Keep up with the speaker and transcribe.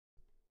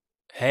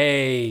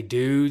Hey,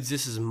 dudes,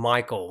 this is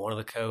Michael, one of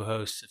the co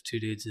hosts of Two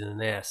Dudes in a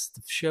Nest,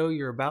 the show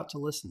you're about to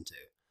listen to.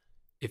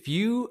 If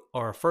you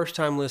are a first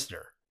time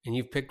listener and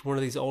you've picked one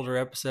of these older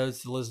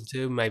episodes to listen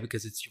to, maybe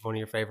because it's one of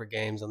your favorite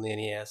games on the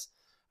NES,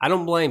 I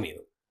don't blame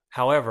you.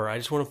 However, I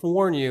just want to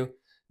warn you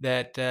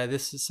that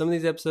some of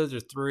these episodes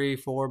are 3,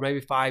 4, maybe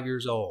 5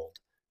 years old.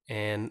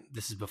 And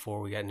this is before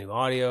we got new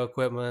audio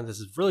equipment. This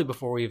is really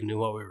before we even knew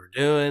what we were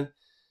doing.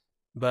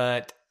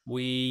 But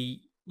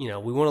we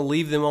want to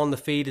leave them on the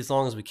feed as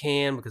long as we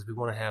can because we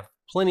want to have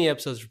plenty of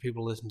episodes for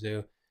people to listen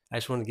to. I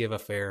just want to give a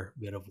fair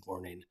bit of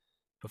warning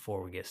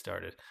before we get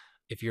started.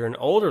 If you're an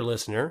older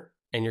listener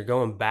and you're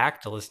going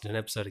back to listen to an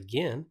episode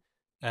again,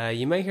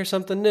 you may hear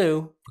something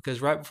new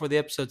because right before the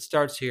episode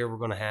starts here, we're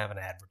going to have an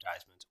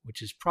advertisement,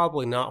 which is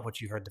probably not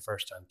what you heard the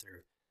first time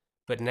through.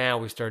 But now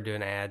we started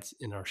doing ads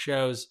in our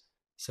shows,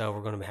 so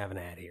we're going to have an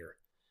ad here.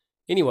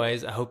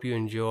 Anyways, I hope you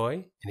enjoy.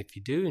 And if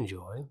you do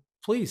enjoy,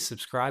 please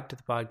subscribe to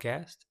the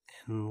podcast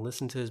and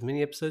listen to as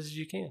many episodes as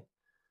you can.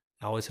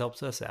 It always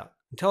helps us out.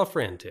 And tell a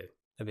friend too.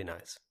 That'd be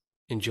nice.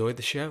 Enjoy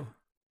the show.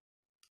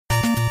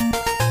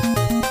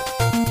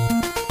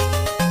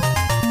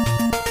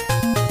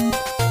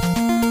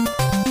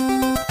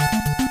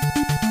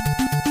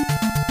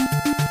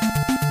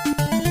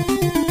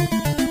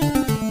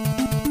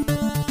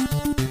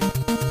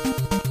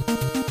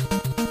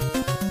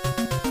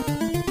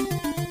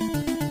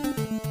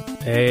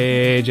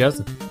 Hey,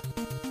 Justin.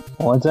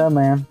 What's up,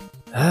 man?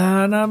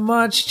 Not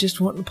much. Just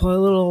wanting to play a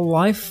little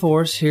Life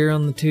Force here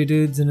on the Two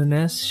Dudes in a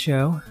Nest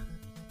show.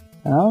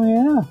 Oh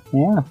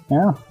yeah.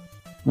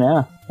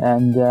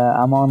 And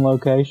I'm on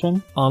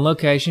location. On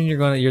location,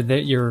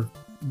 you're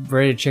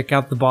ready to check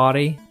out the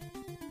body.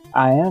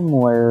 I am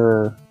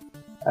where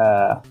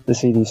the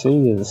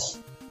CDC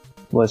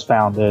was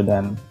founded,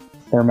 and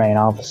their main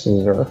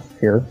offices are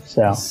here.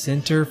 So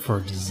Center for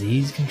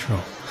Disease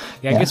Control.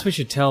 Yeah, I guess we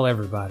should tell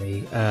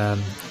everybody.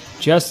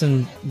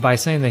 Justin, by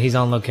saying that he's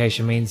on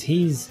location, means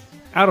he's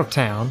out of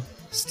town,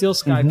 still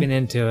Skyping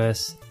into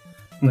us,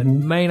 but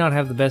may not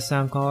have the best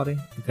sound quality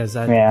because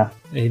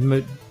he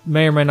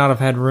may or may not have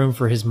had room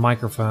for his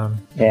microphone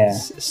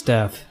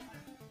stuff.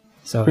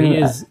 So he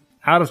is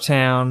out of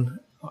town,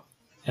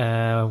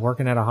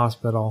 working at a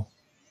hospital,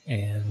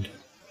 and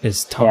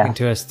is talking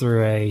to us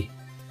through a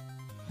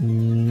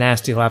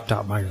nasty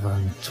laptop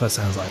microphone. That's what it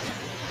sounds like.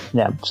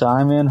 Yeah, so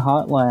I'm in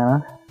hot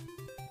Atlanta.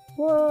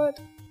 What?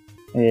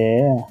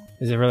 Yeah.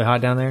 Is it really hot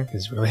down there? 'Cause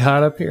it's really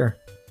hot up here.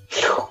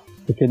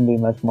 It couldn't be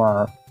much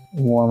more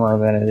warmer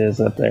than it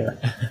is up there.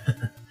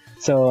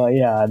 So,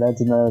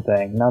 that's another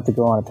thing. Not to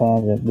go on a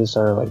tangent this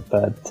early,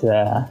 but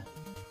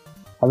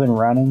I've been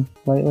running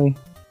lately.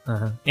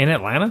 In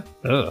Atlanta?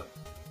 Ugh.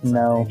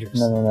 No.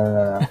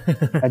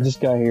 I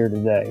just got here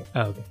today.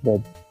 Oh, okay.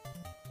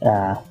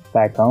 But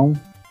back home.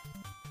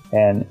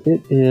 And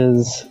it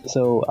is...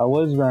 So, I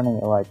was running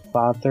at like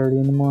 5:30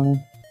 in the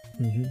morning.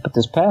 But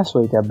this past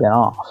week, I've been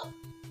off.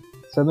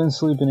 So I've been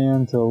sleeping in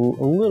until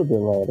a little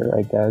bit later.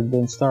 Like I've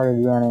been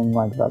started running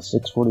like about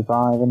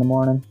 6:45 in the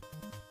morning.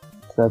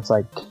 So that's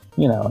like,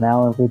 an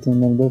hour and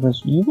 15-minute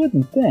difference. You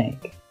wouldn't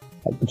think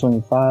like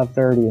between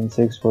 5:30 and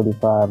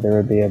 6:45 there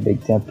would be a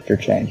big temperature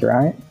change,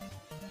 right?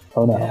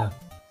 Oh no. Yeah.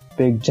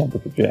 Big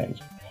temperature change.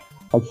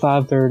 Like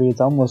 5:30, it's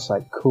almost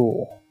like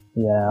cool,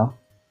 And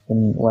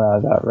when I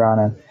was out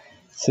running,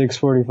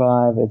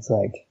 6:45, it's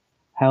like,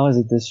 how is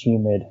it this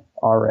humid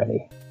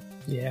already?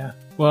 Yeah.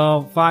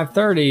 Well,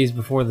 5:30 is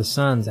before the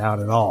sun's out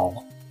at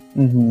all.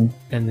 And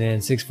then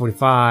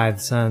 6:45,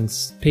 the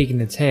sun's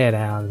peeking its head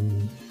out,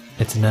 and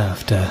it's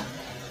enough to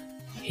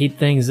heat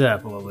things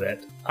up a little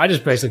bit. I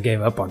just basically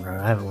gave up on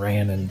running. I haven't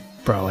ran in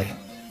probably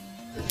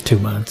 2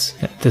 months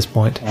at this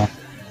point. Yeah.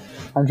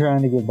 I'm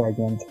trying to get back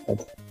into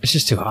it. It's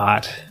just too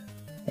hot.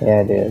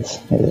 Yeah, it is.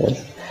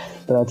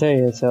 But I'll tell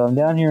you, so I'm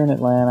down here in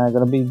Atlanta. I'm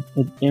going to be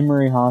at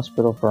Emory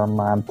Hospital for a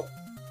month.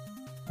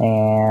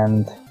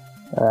 And,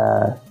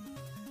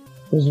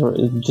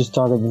 just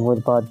talking before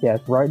the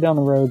podcast, right down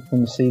the road from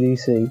the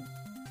CDC,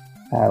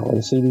 where the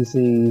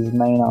CDC's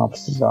main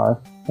offices are,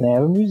 and they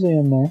have a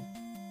museum there.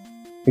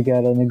 We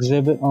got an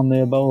exhibit on the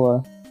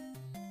Ebola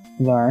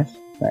virus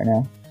right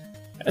now.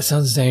 That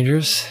sounds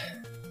dangerous.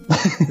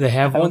 They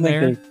have one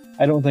there?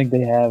 I don't think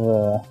they have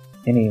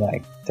any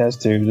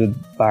test tubes with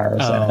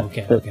virus in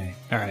it. Okay.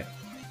 All right.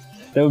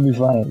 That would be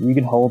funny. You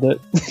can hold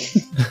it.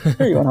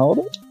 Here, you want to hold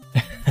it?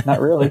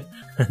 Not really.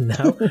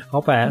 No,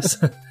 I'll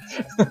pass.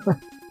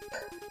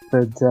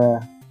 But,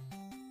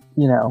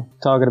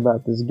 talking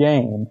about this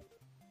game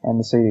and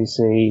the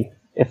CDC,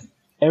 if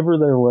ever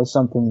there was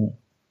something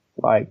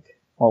like,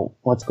 well,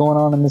 what's going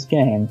on in this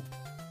game,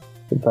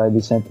 it'd probably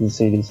be sent to the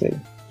CDC.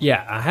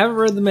 Yeah, I haven't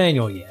read the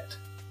manual yet,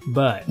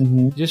 but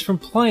just from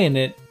playing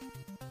it,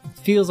 it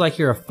feels like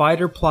you're a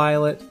fighter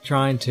pilot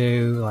trying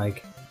to,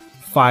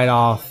 fight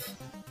off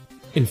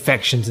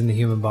infections in the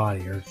human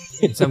body or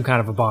in some kind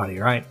of a body,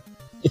 right?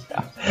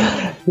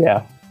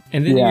 Yeah.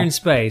 And then you're in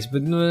space,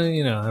 but, I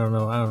don't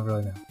know. I don't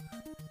really know.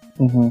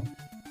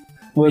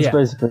 Well, it's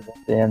basically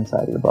what the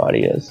inside of the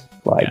body is,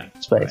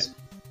 space.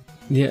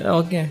 Yeah.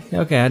 Okay.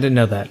 Okay. I didn't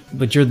know that,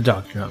 but you're the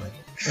doctor, not me.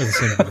 Or the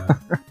same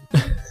doctor.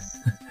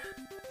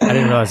 I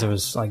didn't realize there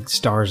was like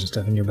stars and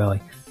stuff in your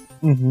belly.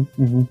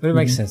 But it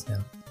makes sense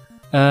now.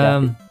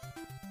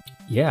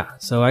 Yeah.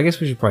 So I guess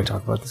we should probably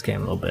talk about this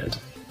game a little bit.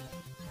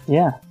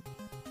 Yeah.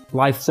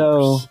 Life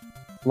Force.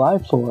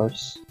 Life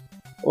Force,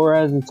 or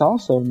as it's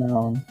also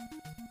known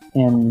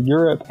in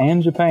Europe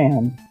and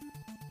Japan,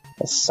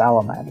 as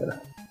Salamander.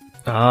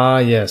 Ah,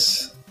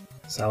 yes.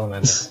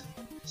 Salamander.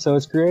 So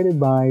it's created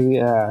by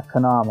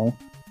Konami,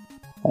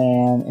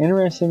 and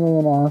interestingly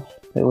enough,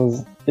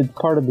 it's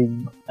part of the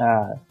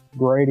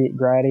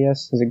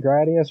Gradius. Is it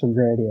Gradius or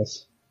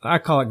Gradius? I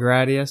call it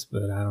Gradius,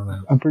 but I don't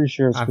know. I'm pretty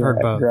sure it's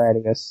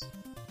Gradius.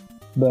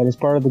 But it's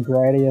part of the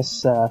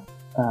Gradius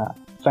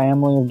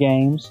family of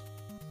games.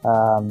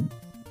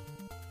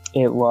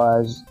 It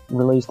was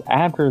released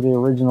after the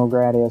original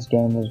Gradius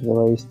game was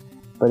released,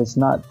 but it's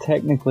not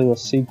technically a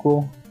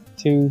sequel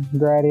to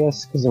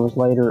Gradius because there was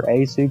later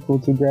a sequel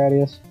to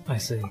Gradius. I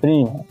see. But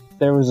anyway,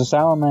 there was a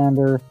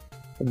Salamander.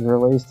 It was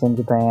released in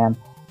Japan.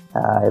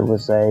 It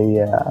was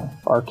a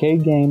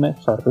arcade game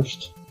at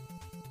first,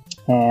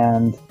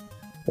 and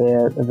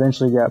it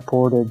eventually got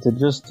ported to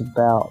just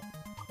about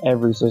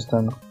every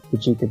system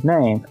that you could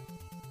name.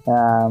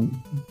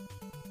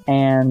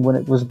 And when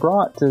it was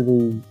brought to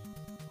the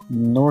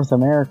North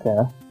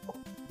America,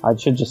 I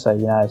should just say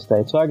United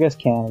States, so I guess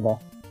Canada.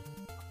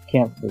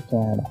 Can't say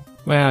Canada.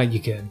 Well, you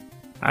could.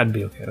 I'd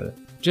be okay with it.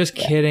 Just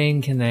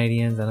kidding,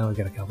 Canadians. I know we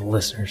got a couple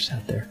listeners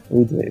out there.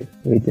 We do.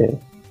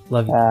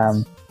 Love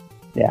you.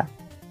 Yeah.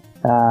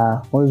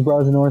 When it was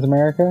brought to North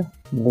America,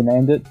 we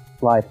named it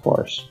Life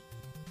Force.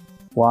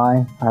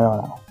 Why? I don't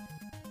know.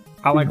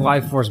 I like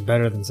Life Force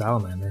better than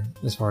Salamander,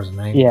 as far as the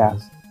name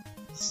goes.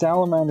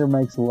 Salamander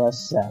makes less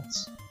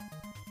sense.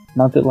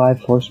 Not that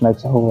Life Force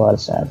makes a whole lot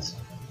of sense,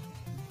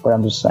 but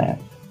I'm just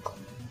saying.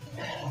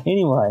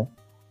 Anyway,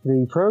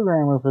 the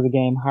programmer for the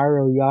game,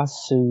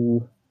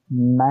 Hiroyasu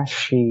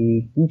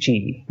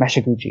Mashiguchi.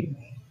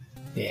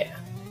 Yeah.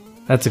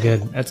 That's a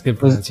good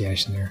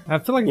pronunciation there. I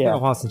feel like it's been a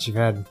while since you've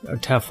had a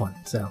tough one,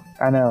 so.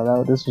 I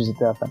know, this was a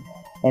tough one.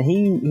 And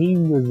he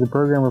was the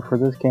programmer for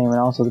this game and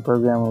also the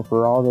programmer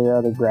for all the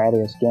other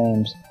Gradius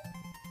games.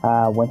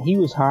 When he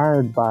was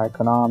hired by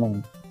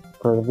Konami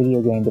for the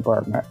video game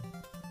department,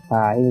 he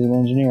was an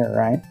engineer,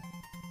 right?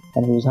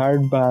 And he was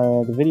hired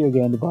by the video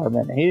game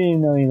department. And he didn't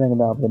even know anything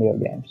about video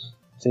games.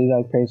 So he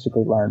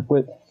basically learned.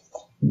 But,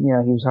 he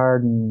was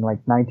hired in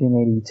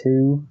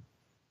 1982.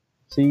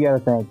 So you got to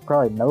think,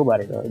 probably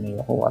nobody really knew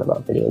a whole lot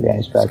about video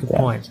games back then. That's a good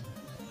point.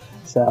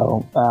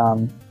 So,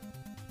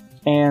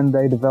 and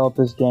they developed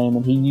this game,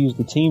 and he used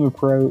the team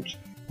approach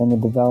in the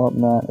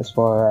development as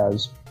far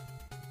as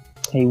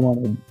he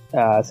wanted,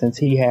 since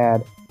he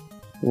had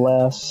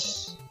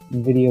less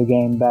video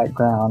game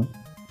background,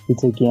 he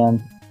took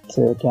into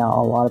account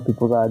a lot of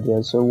people's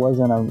ideas, so it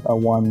wasn't a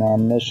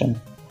one-man mission.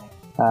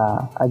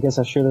 I guess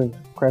I should have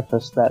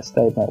prefaced that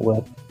statement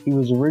with, he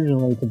was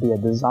originally to be a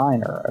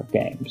designer of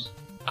games.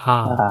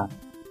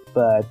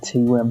 But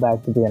he went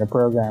back to being a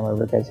programmer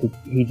because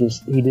he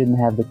didn't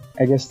have the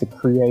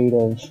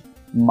creative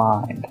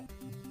mind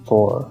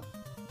for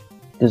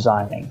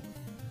designing.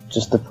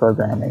 Just the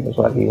programming is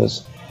what he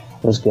was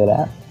good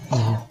at.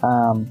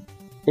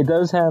 It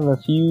does have a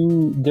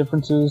few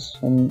differences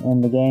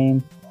in the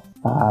game,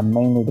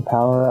 mainly the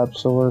power-up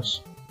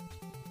source,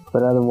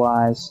 but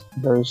otherwise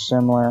very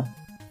similar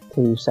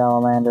to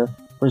Salamander.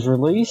 It was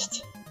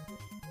released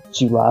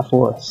July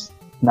 4th,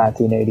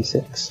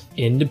 1986.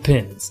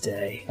 Independence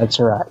Day. That's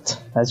right.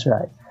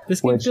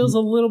 This game feels a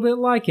little bit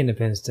like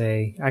Independence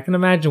Day. I can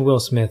imagine Will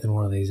Smith in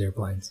one of these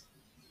airplanes.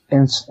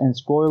 And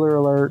spoiler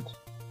alert,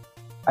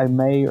 I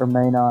may or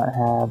may not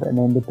have an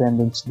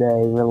Independence Day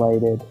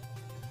related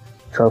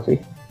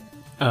trophy.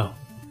 Oh.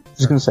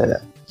 Just going to say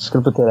that. Just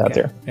going to put that out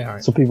there. Yeah, all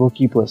right. So people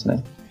keep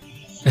listening.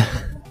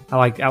 I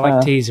like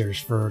teasers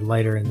for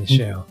later in the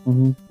show.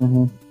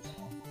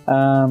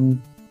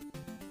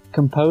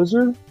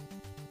 Composer,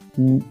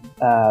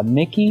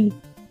 Miki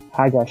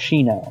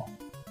Higashino.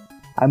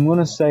 I'm going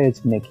to say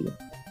it's Miki.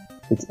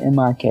 It's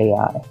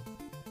M-I-K-I.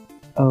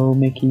 Oh,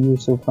 Mickey, you're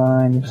so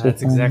fine.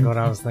 That's exactly what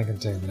I was thinking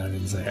too, but I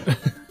didn't say it.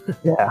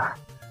 Yeah.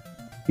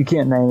 You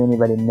can't name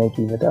anybody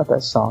Mickey without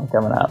that song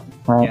coming up,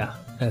 right? Yeah,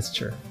 that's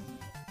true.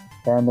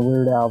 And the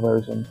Weird Al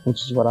version,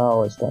 which is what I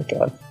always think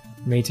of.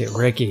 Me too.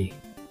 Ricky.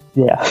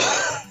 Yeah.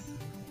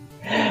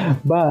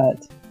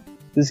 But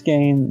this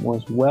game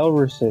was well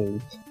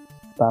received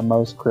by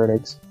most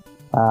critics.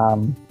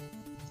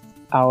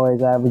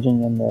 Always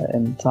averaging in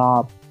the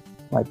top,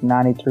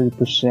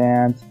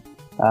 93%,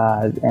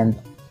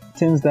 and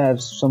tends to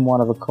have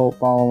somewhat of a cult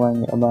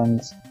following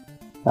amongst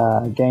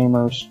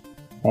gamers,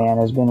 and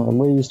has been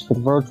released for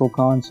the Virtual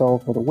Console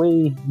for the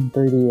Wii,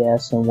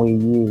 3DS, and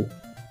Wii U.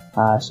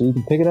 So you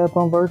can pick it up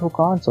on Virtual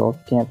Console if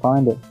you can't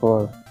find it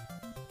for,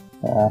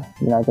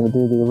 you're not going to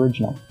do the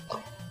original.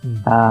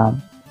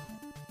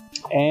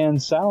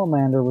 And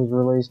Salamander was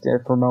released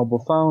for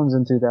mobile phones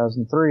in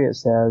 2003, it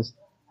says.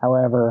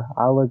 However,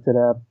 I looked it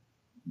up,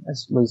 at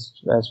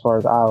least as far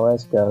as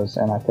iOS goes,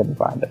 and I couldn't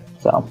find it.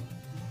 So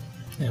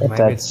Yeah,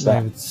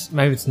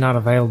 maybe it's not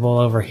available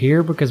over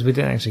here because we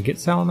didn't actually get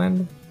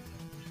Salamander.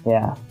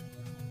 Yeah.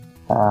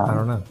 I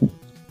don't know.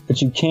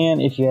 But you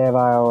can, if you have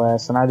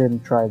iOS, and I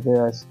didn't try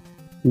this,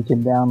 you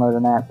can download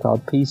an app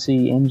called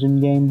PC Engine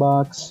Game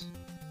Box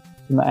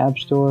from the App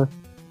Store,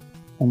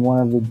 and one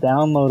of the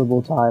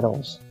downloadable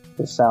titles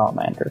is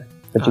Salamander,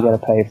 but you got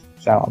to pay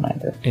for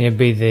Salamander. And it'd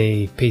be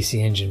the PC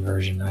Engine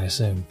version, I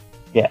assume.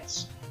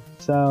 Yes.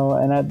 So,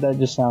 and that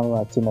just sounded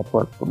like too much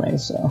work for me,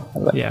 so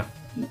yeah,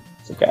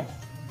 it's okay.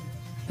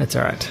 That's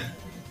all right.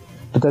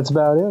 But that's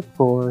about it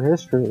for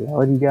history.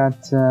 What do you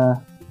got?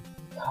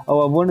 I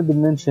wanted to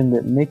mention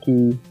that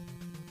Miki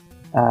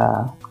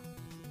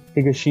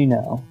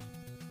Higashino,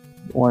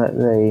 one of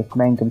the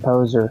main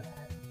composer,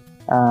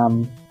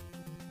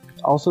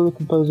 also the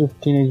composer for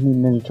Teenage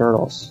Mutant Ninja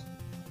Turtles,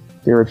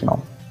 the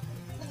original.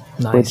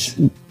 Nice.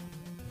 Which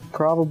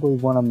probably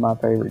one of my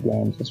favorite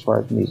games as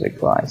far as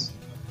music wise.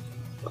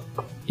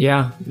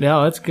 Yeah,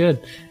 no, that's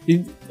good.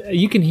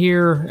 You can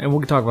hear, and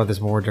we'll talk about this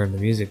more during the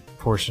music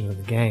portion of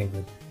the game,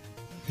 but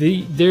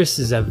this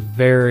is a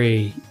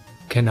very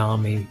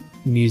Konami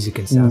music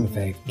and sound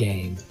effect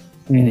game,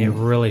 and it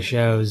really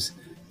shows.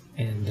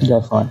 And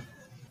definitely,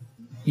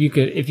 you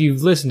could, if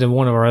you've listened to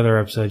one of our other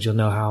episodes, you'll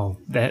know how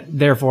that.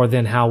 Therefore,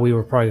 then how we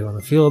were probably going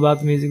to feel about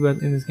the music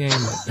in this game.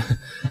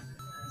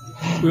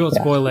 But we won't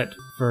spoil it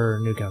for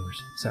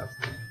newcomers. So,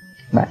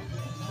 right.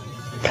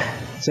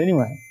 So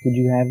anyway, did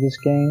you have this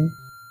game?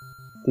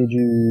 Did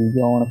you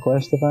go on a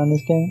quest to find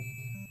this game?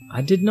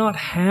 I did not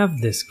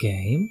have this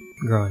game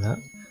growing up.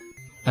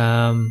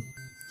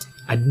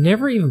 I'd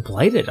never even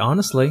played it,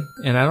 honestly,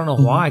 and I don't know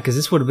why, because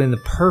this would have been the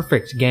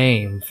perfect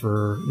game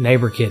for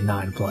Neighbor Kid and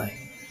I to play,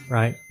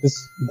 right?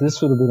 This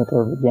would have been a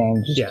perfect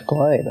game just to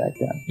play back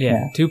then.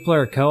 Yeah,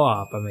 2-player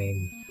co-op, I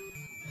mean,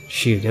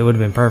 shoot, it would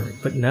have been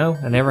perfect. But no,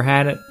 I never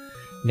had it.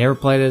 Never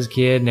played it as a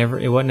kid.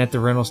 It wasn't at the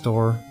rental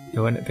store. It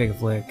wasn't at Pick a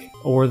Flick.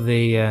 Or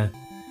the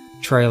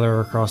trailer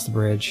across the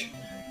bridge.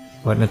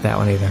 Wasn't at that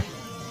one either.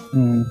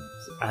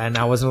 And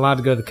I wasn't allowed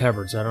to go to the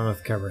cupboard, so I don't know if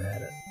the cupboard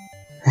had it.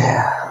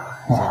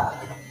 Yeah.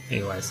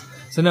 Anyways,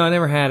 so no, I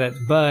never had it,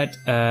 but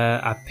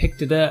I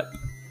picked it up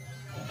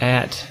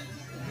at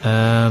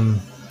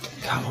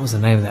God, what was the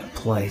name of that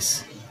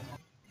place?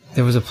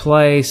 There was a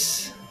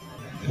place.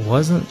 It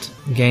wasn't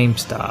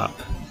GameStop,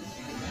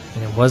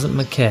 and it wasn't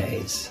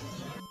McKay's.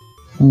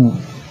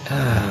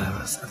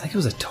 I think it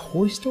was a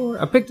toy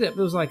store. I picked it up.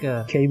 It was like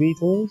a KB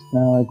Toys.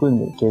 No, it couldn't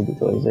be KB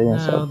Toys. They didn't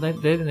sell. They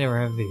didn't ever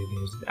have video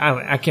games.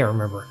 I can't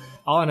remember.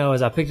 All I know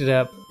is I picked it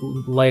up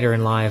later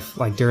in life,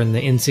 like during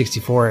the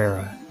N64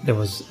 era. There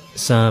was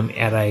some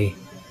at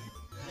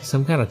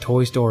some kind of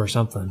toy store or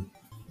something.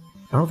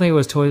 I don't think it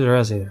was Toys R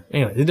Us either.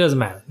 Anyway, it doesn't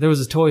matter. There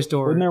was a toy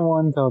store. Wasn't there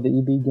one called the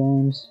EB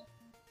Games?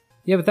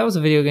 Yeah, but that was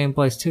a video game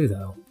place too,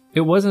 though.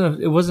 It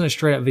wasn't a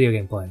straight up video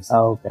game place.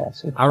 Oh, okay.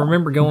 So I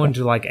remember going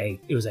to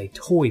it was a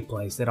toy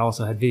place that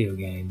also had video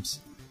games,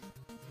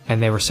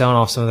 and they were selling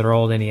off some of their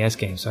old NES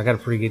games. So I got a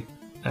pretty good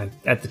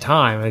at the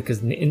time, because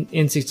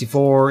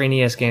N64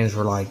 NES games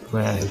were like,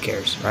 well, who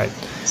cares, right?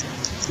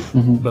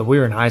 But we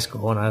were in high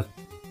school, and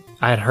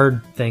I had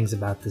heard things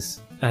about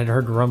this. I had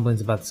heard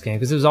rumblings about this game,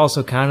 because it was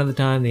also kind of the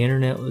time the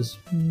internet was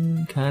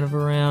kind of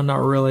around,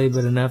 not really,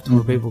 but enough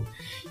to where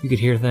you could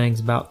hear things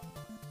about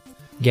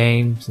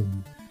games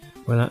and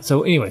whatnot.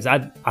 So anyways,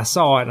 I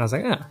saw it and I was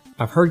like,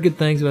 I've heard good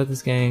things about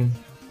this game.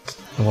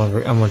 I'm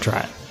gonna try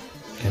it.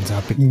 And so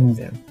I picked it up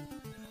then.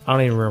 I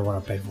don't even remember what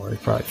I paid for it.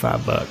 It's probably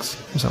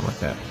 $5 or something like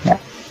that. Yeah.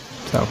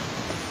 So,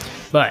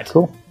 but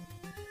cool.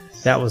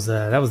 That was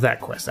that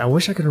quest. I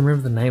wish I could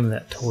remember the name of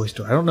that toy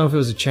store. I don't know if it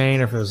was a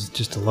chain or if it was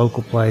just a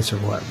local place or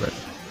what, but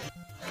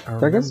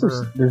I guess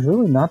there's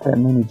really not that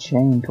many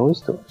chain toy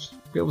stores.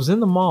 It was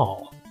in the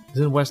mall. It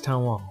was in West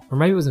Town Mall. Or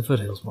maybe it was in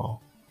Foothills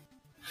Mall.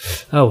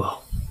 Oh,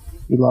 well.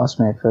 You lost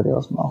me at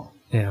Foothills Mall.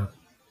 Yeah.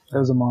 That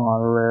was a mall I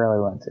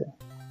rarely went to.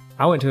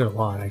 I went to it a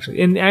lot,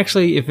 actually. And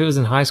actually, if it was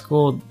in high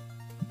school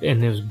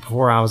and it was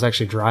before I was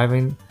actually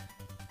driving,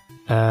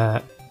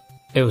 it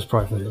was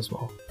probably Foothills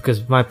Mall.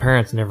 Because my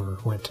parents never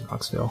went to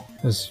Knoxville.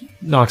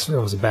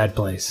 Knoxville was a bad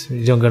place.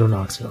 You don't go to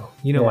Knoxville.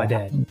 You know my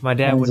dad. My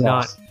dad would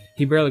not.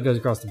 He barely goes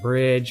across the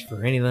bridge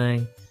for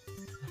anything.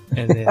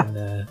 And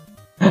then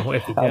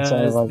if he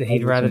does,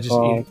 he'd rather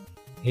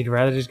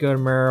just go to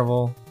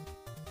Maryville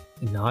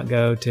and not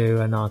go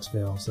to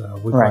Knoxville. So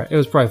it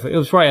was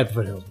probably at the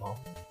Foothills Mall.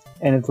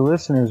 And if the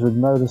listeners would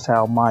notice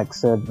how Mike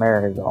said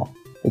Maryville,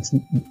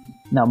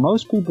 now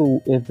most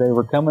people, if they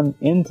were coming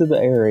into the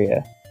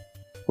area,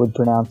 would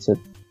pronounce it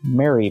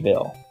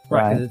Maryville,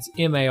 right? Because it's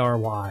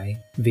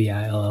Maryville.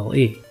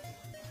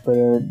 But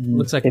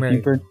looks like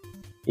Mary.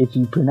 If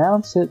you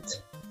pronounce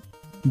it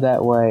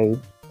that way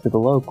to the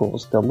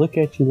locals, they'll look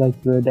at you like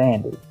you're a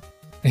dandy.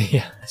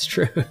 Yeah, that's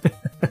true.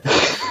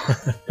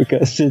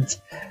 Because it's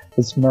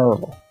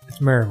Maryville. It's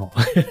Maryville.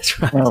 That's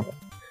right. Maryville.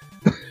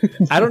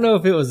 I don't know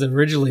if it was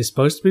originally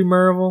supposed to be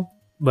Maryville,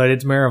 but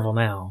it's Maryville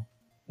now.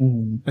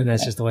 And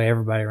that's just the way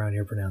everybody around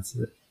here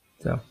pronounces it.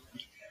 So,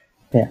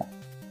 yeah.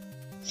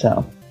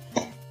 So,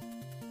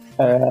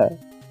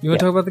 you want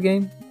to talk about the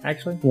game,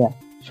 actually? Yeah.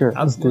 Sure,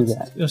 let's do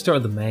that. We'll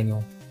start with the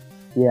manual.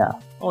 Yeah.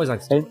 Always like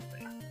to start with the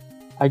manual.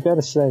 I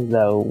gotta say,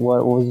 though,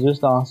 what was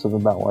just awesome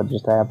about what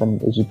just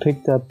happened is you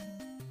picked up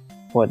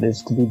what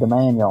is to be the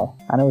manual.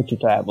 I know it's your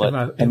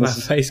tablet. And my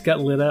face got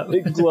lit up.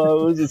 It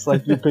glows. It's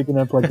like you're picking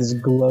up like this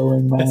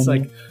glowing manual. It's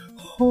like,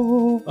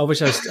 oh. I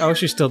wish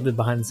you still did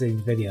behind the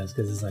scenes videos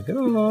because it's like,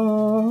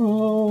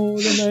 oh,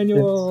 the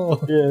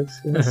manual.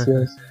 Yes.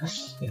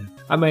 Yeah.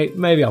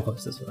 Maybe I'll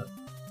post this one up.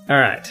 All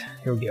right,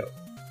 here we go.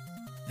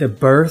 The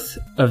birth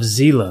of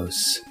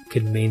Zelos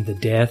could mean the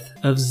death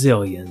of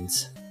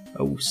zillions.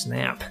 Oh,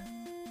 snap.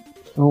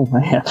 Oh,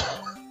 man.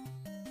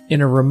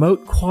 In a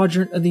remote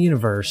quadrant of the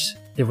universe,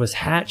 there was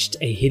hatched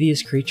a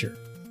hideous creature.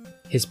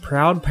 His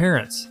proud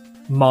parents,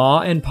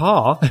 Ma and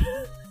Pa,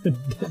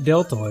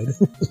 Deltoid.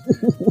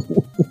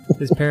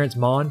 His parents,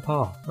 Ma and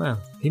Pa. Wow,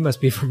 he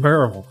must be from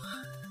Merrill.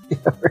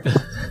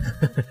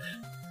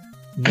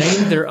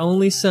 Named their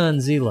only son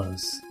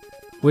Zelos,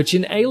 which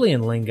in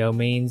alien lingo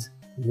means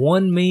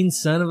one mean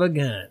son of a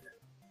gun.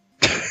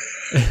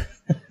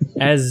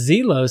 As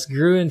Zelos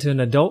grew into an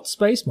adult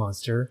space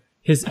monster,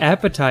 his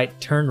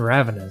appetite turned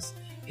ravenous,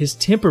 his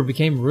temper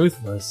became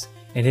ruthless,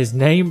 and his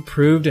name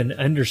proved an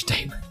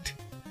understatement.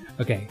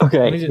 Okay,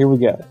 here we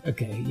go.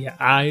 Okay, yeah,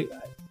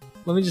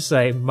 let me just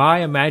say, my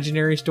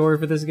imaginary story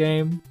for this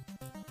game,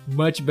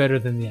 much better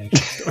than the actual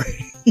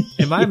story.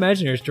 And my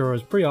imaginary story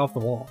was pretty off the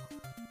wall.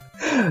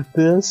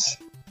 It's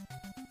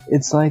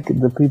like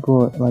the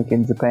people like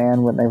in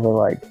Japan when they were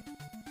like,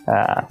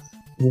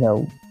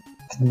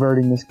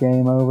 converting this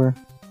game over.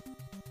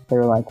 They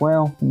were like,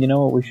 well, you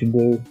know what we should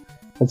do?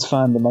 Let's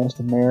find the most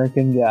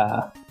American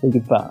guy we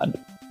could find.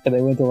 And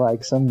they went to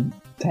like some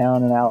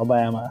town in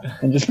Alabama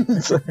and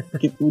just like,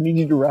 we need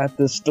you to write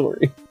this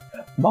story.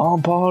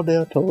 Mom, Pa,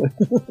 Deltoid.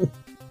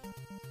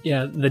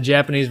 Yeah, the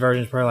Japanese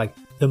version is probably like,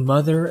 the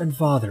mother and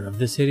father of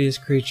this hideous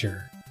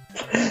creature.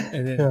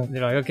 And then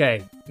they're like,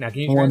 okay, now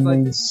can you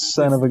translate this?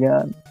 Son of a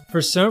gun.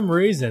 For some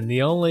reason,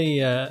 the only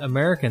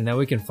American that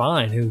we can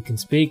find who can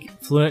speak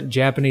fluent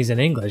Japanese and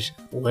English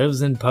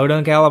lives in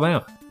Podunk,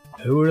 Alabama.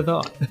 Who would have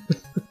thought?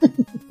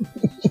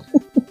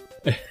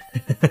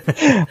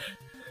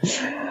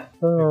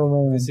 Oh,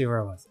 man. Let's see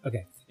where I was.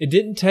 Okay. It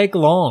didn't take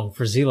long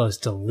for Zelos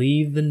to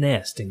leave the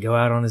nest and go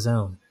out on his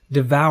own,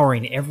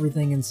 devouring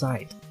everything in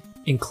sight,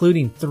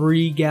 including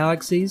 3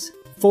 galaxies,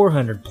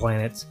 400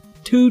 planets,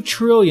 2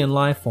 trillion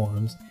life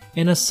forms,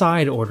 and a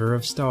side order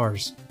of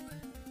stars.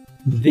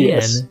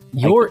 Then,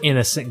 your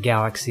innocent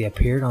galaxy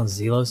appeared on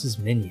Zelos'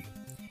 menu,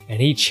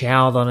 and he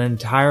chowed on an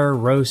entire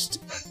roast...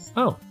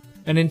 Oh,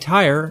 an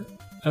entire...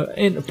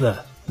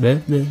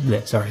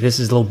 Sorry, this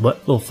is a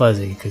little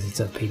fuzzy because it's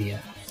a PDF.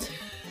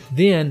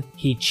 Then,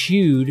 he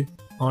chewed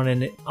on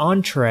an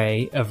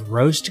entree of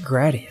roast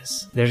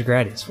Gradius. There's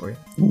Gradius for you.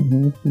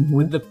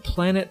 With the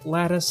planet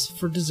Lattice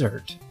for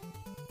dessert.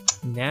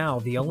 Now,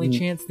 the only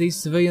chance these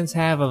civilians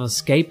have of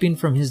escaping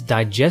from his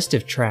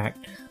digestive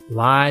tract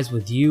lies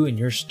with you and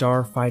your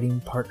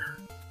star-fighting partner.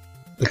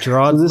 But your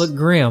odds look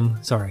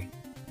grim. Sorry,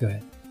 go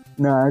ahead.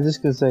 No, I was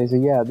just going to say, so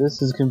yeah,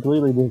 this is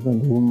completely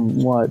different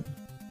from what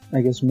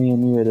I guess me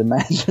and you had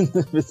imagined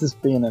this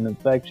being an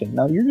infection.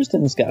 No, you're just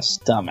in this guy's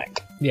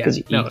stomach. Yeah,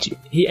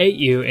 he ate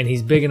you, and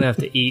he's big enough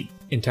to eat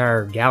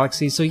entire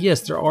galaxies. So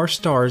yes, there are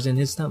stars in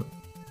his stomach.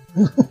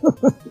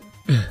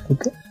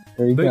 Okay,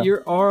 there you go.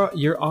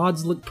 Your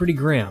odds look pretty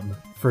grim,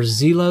 for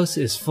Zelos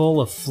is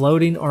full of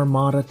floating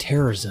armada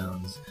terror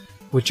zones,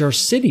 which are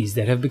cities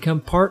that have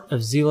become part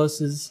of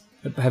Zelos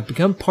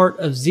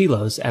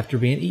after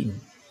being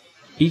eaten.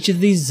 Each of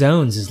these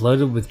zones is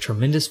loaded with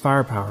tremendous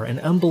firepower and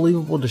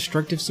unbelievable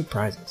destructive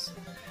surprises.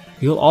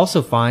 You'll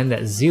also find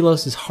that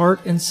Zelos' heart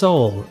and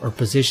soul are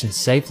positioned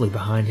safely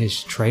behind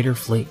his traitor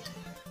fleet.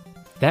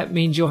 That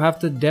means you'll have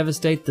to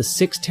devastate the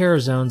 6 terror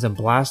zones and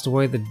blast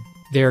away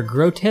their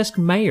grotesque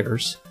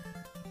mayors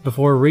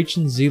before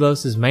reaching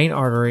Zelos' main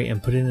artery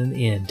and putting an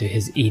end to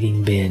his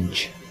eating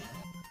binge.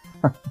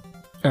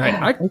 Alright,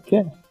 I think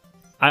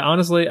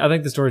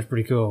the story's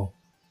pretty cool.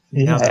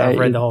 Now that I've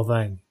read the whole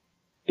thing.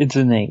 It's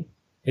innate.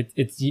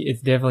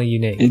 It's definitely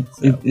unique.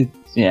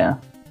 Yeah.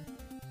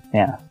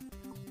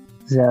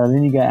 So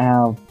then you got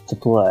how to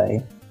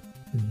play.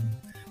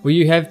 Well,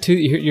 you have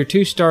your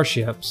 2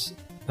 starships.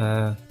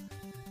 Would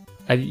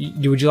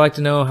you like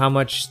to know how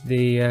much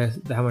they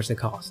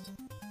cost?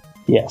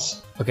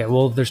 Yes. Okay.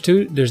 Well, there's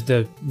 2. There's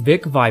the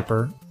Vic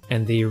Viper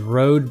and the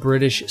Rode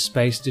British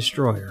Space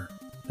Destroyer.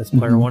 That's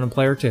player 1 and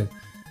player 2.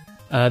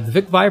 The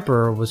Vic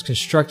Viper was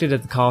constructed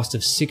at the cost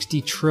of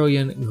 $60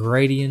 trillion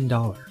Gradian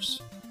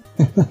dollars.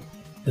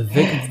 The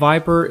Vic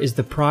Viper is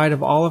the pride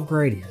of all of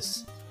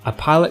Gradius. A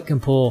pilot can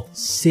pull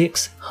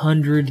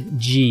 600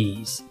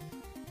 Gs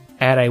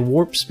at a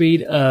warp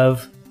speed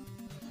of,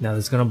 now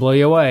that's going to blow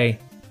you away,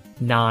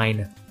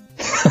 9.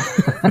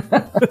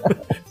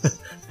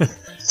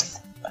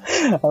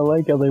 I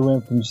like how they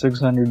went from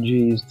 600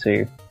 Gs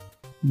to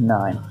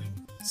 9.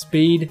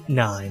 Speed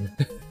 9.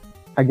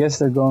 I guess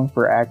they're going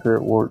for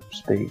accurate warp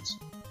speeds.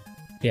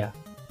 Yeah.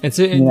 And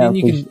so then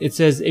it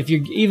says if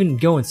you're even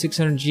going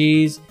 600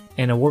 Gs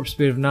and a warp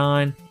speed of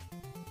 9,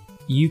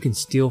 you can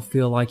still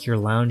feel like you're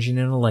lounging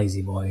in a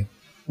Lazy Boy.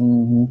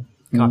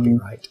 Mm-hmm.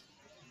 Copyright.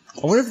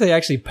 I wonder if they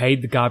actually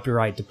paid the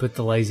copyright to put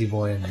the Lazy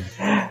Boy in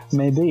there.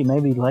 Maybe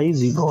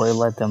Lazy Boy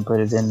let them put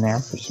it in there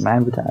for some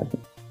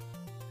advertising.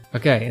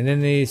 Okay, and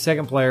then the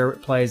second player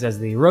plays as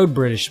the Road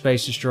British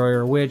Space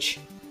Destroyer, which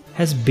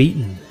has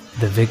beaten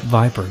the Vic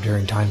Viper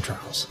during time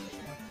trials.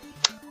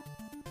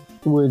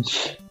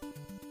 Which,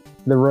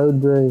 the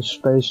Road British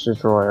Space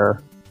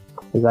Destroyer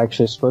is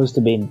actually supposed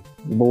to be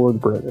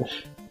Lord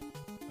British.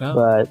 Oh.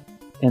 But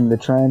in the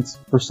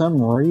for some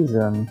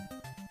reason,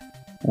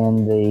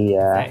 in the...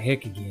 that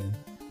hick again.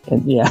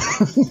 Yeah.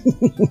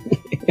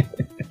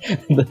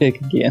 The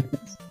hick again.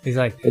 He's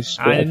like,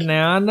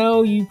 I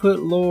know you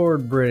put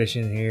Lord British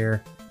in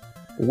here.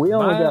 We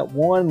only got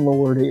one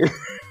Lord here.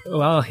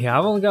 Well, yeah,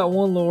 I've only got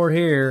one Lord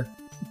here.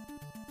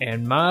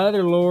 And my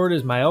other Lord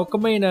is my El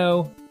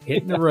Camino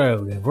hitting the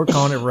road. And we're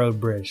calling it Road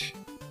British.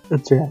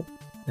 That's right.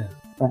 Yeah.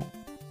 Right.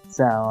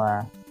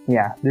 So,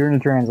 yeah, during the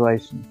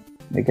translation,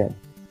 they got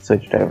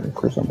switched over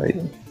for some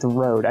reason. The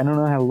road. I don't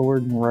know how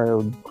Lord and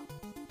Road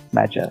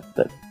match up,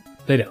 but...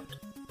 They don't.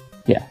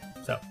 Yeah.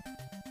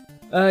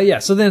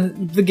 So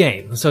then the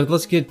game. So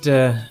let's get,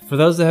 for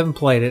those that haven't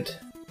played it,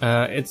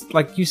 it's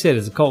like you said,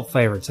 it's a cult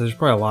favorite, so there's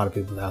probably a lot of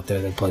people out there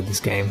that played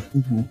this game.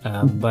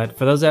 Mm-hmm. But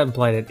for those that haven't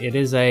played it, it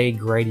is a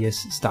Gradius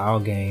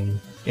style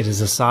game. It is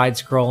a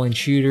side-scrolling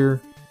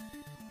shooter,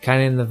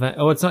 kind of in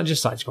the it's not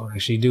just side-scrolling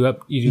actually.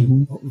 You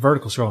do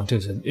vertical scrolling too,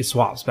 so it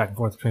swaps back and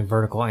forth between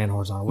vertical and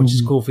horizontal, which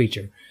is a cool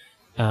feature.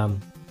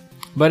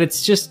 But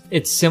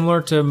it's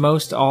similar to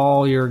most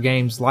all your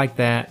games like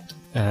that.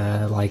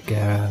 What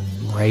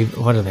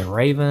are they?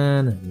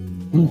 Raven.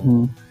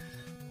 And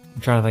I'm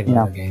trying to think of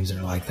other games that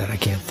are like that. I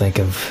can't think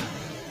of.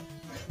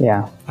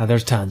 Yeah.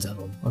 There's tons of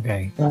them.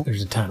 Okay,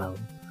 there's a ton of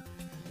them.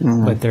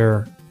 Mm-hmm. But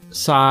they're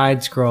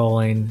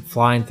side-scrolling,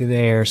 flying through the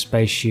air,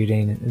 space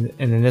shooting,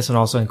 and then this one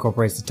also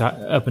incorporates the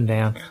up and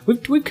down.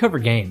 We've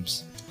covered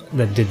games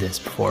that did this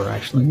before,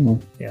 actually.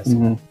 Mm-hmm. Yes.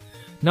 Mm-hmm.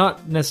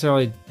 Not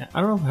necessarily.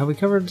 I don't know. Have we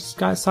covered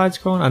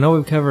side-scrolling? I know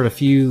we've covered a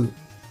few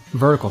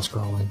vertical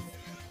scrolling.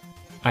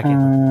 I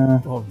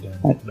can't.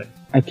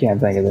 I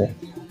can't think of it.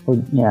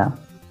 Well, yeah,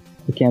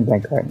 I can't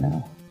think right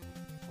now.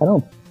 I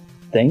don't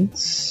think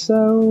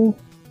so.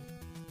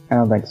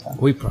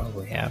 We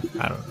probably have.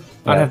 I don't know.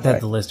 I'd have to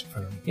have the list in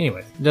front of me.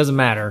 Anyway, it doesn't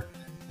matter.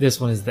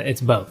 This one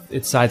it's both.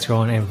 It's side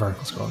scrolling and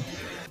vertical scrolling.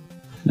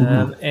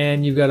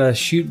 And you've got a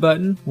shoot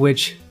button,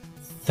 which,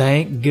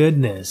 thank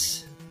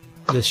goodness,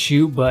 the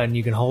shoot button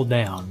you can hold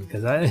down,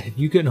 because if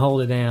you couldn't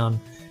hold it down.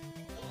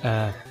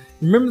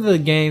 Remember the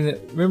game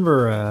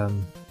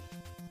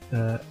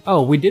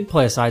we did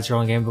play a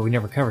side-scrolling game, but we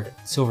never covered it.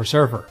 Silver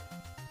Surfer.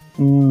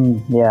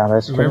 Yeah,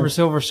 that's true. Remember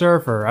Silver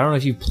Surfer? I don't know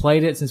if you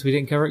played it since we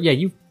didn't cover it. Yeah,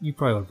 you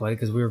probably would have played it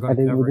because we were going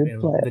to cover it.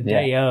 And the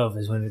day of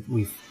is when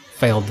we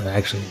failed to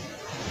actually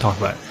talk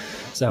about it.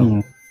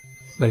 So,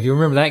 but if you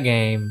remember that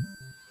game,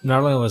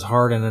 not only was it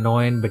hard and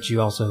annoying, but you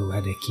also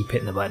had to keep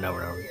hitting the button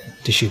over and over again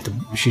to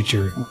shoot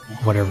your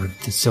whatever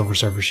the Silver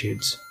Surfer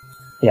shoots.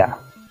 Yeah.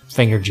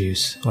 Finger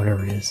juice,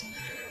 whatever it is.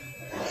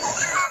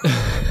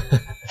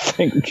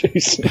 Finger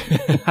juice.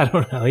 I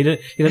don't know. He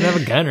doesn't have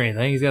a gun or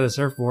anything. He's got a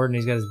surfboard and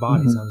he's got his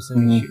body, so I'm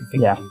assuming he's shooting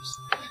finger juice.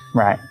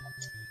 Right.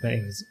 But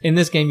anyways, in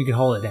this game you can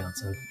hold it down,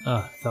 so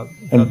felt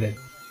good.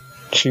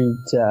 Shoot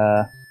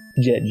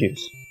jet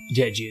juice.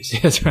 Jet juice,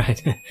 that's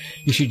right.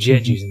 You shoot jet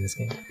juice in this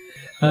game.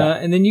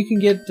 And then you can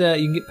get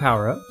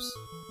power-ups,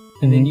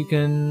 and then you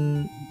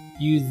can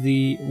use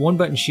the one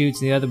button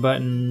shoots and the other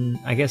button,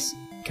 I guess,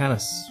 kind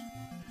of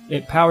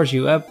it powers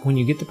you up when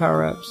you get the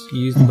power-ups. You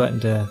use the button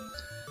to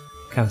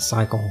kind of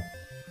cycle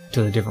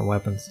to the different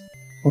weapons.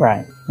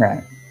 Right.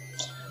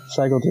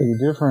 Cycle to the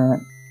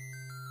different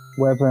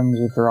weapons,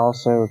 which are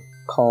also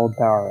called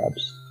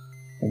power-ups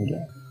in the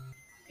game.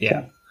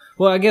 Yeah.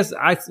 Well, I guess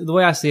the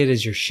way I see it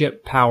is your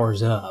ship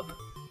powers up,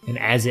 and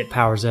as it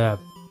powers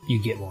up,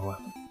 you get more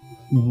weapons.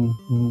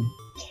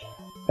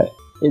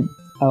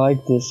 I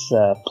like this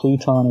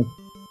plutonic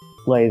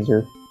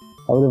laser.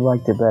 I would have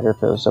liked it better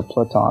if it was a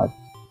platonic.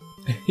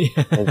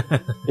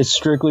 It's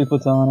strictly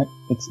platonic.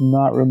 It's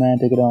not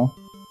romantic at all.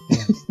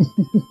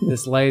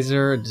 This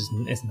laser,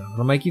 it's not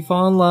gonna make you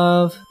fall in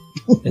love.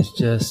 It's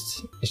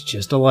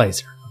just a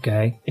laser.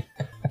 Okay,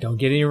 don't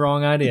get any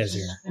wrong ideas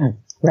here.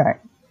 Right.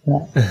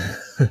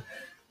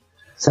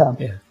 So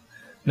yeah,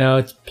 no,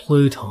 it's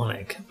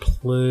plutonic.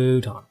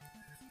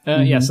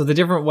 Yeah. So the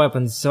different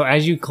weapons. So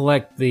as you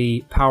collect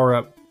the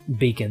power-up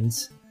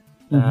beacons,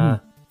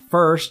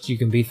 first you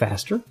can be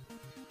faster.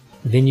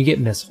 Then you get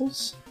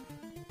missiles.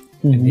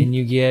 And then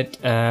you get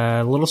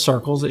little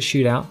circles that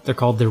shoot out. They're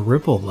called the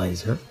ripple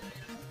laser.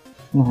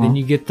 Then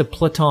you get the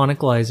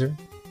platonic laser.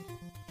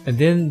 And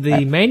then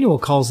the manual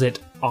calls it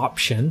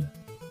option,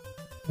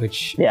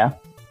 which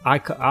I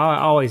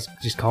always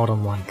just called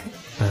them like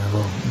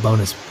little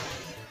bonus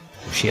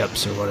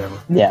ships or whatever.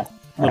 Yeah.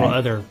 Little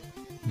other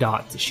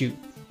dots that shoot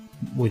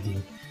with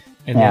you.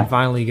 And then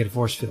finally you get a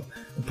force field.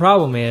 The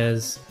problem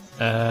is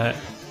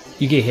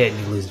you get hit and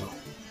you lose it all.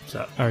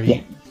 So,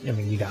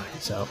 you die.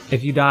 So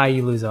if you die,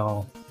 you lose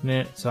all.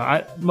 Man,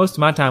 so most of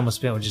my time was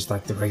spent with just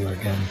like the regular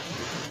gun.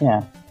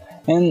 Yeah,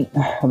 and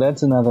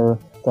that's another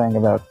thing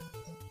about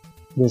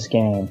this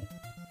game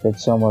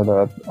that's similar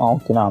to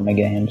all Konami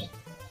games.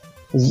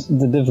 Is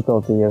the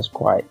difficulty is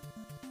quite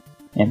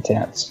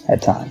intense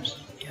at times.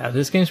 Yeah,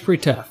 this game's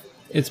pretty tough.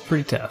 It's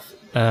pretty tough.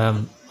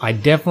 I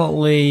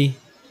definitely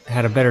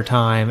had a better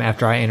time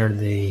after I entered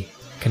the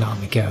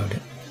Konami code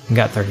and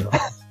got 30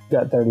 lives.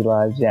 Got 30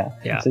 lives, yeah.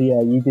 Yeah. So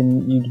yeah, you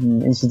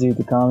can institute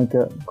the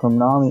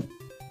Konami.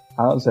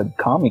 I almost said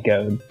Kami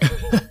code.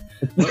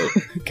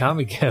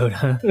 Kami code,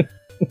 huh?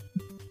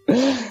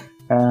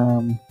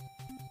 The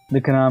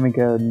Konami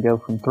code and go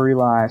from 3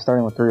 lives,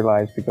 starting with 3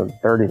 lives, to go to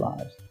 30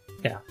 lives.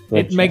 Yeah,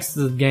 it makes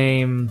the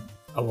game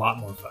a lot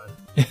more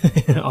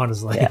fun,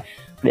 honestly. Yeah.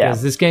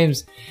 Because this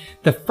game's...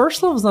 The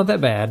first level's not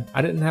that bad.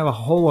 I didn't have a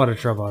whole lot of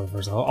trouble on the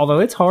first level, although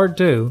it's hard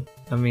too.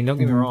 I mean, don't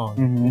get me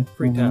wrong. It's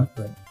pretty tough,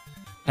 but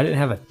I didn't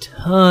have a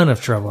ton of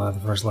trouble out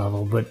of the first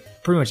level,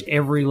 but pretty much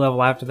every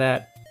level after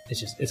that,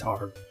 it's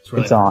hard. It's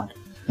really hard. On.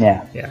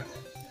 Yeah. Yeah.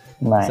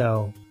 Right.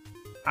 So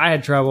I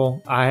had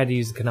trouble. I had to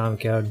use the Konami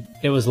code.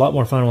 It was a lot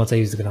more fun once I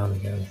used the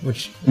Konami code,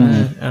 which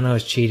I know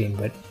is cheating,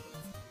 but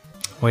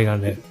what are you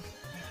going to do?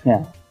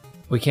 Yeah.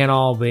 We can't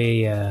all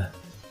be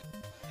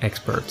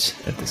experts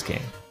at this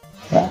game.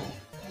 Yeah.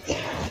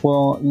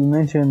 Well, you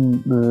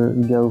mentioned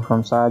you go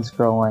from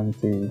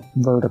side-scrolling to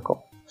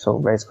vertical. So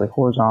basically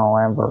horizontal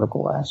and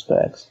vertical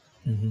aspects.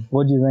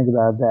 What do you think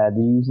about that?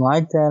 Do you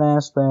like that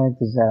aspect?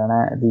 Do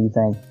you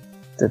think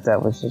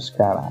that was just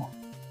kind of...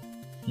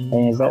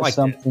 And is that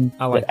something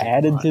that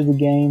added to the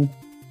game?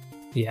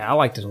 Yeah, I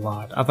liked it a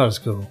lot. I thought it was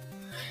cool.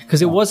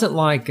 Because it wasn't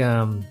like...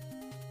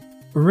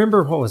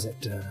 remember, what was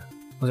it?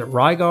 Was it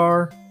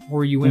Rygar?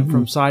 Where you went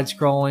from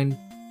side-scrolling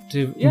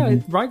to... Yeah,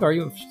 Rygar,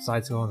 you went from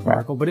side-scrolling to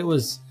vertical. But it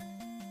was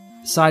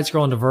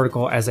side-scrolling to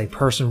vertical as a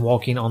person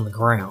walking on the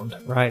ground,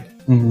 right?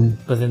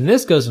 But then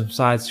this goes from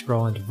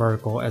side-scrolling to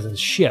vertical as a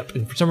ship.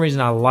 And for some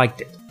reason, I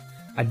liked it.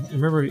 I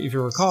remember, if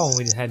you recall,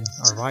 when we had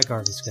our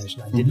Rygar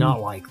discussion, I did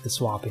not like the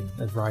swapping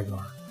of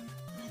Rygar.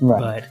 Right.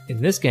 But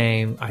in this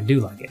game, I do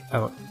like it.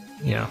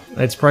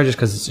 It's probably just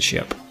because it's a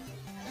ship.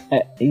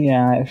 At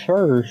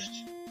first,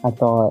 I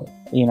thought,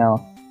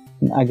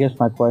 I guess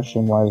my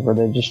question was, were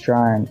they just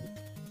trying...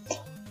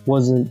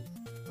 Was it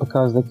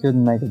because they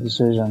couldn't make a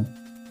decision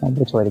on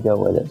which way to go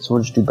with it, so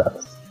we'll just do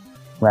both,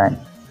 right?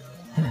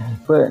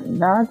 But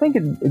no, I think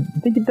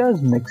it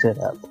does mix it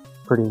up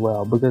pretty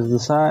well, because the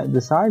side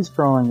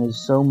scrolling is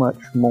so much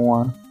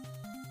more.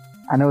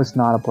 I know it's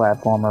not a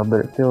platformer,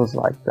 but it feels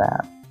like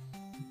that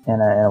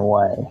in a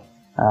way.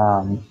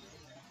 And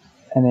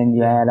then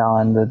you add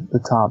on the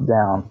top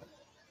down,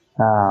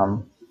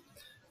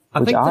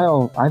 which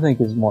I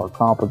think is more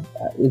complicated.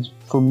 It's,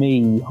 for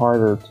me,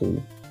 harder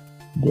to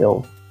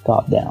build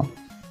top down.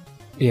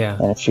 Yeah,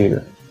 than a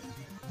shooter.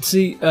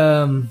 See,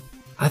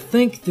 I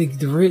think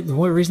the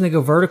reason they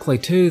go vertically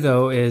too,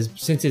 though, is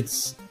since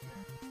it's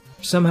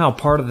somehow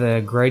part of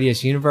the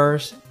Gradius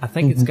universe. I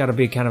think it's got to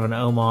be kind of an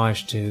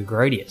homage to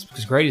Gradius,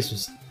 because Gradius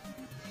was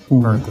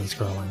vertically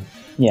scrolling.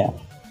 Yeah,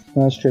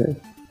 that's true.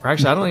 Or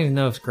actually, I don't even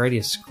know if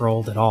Gradius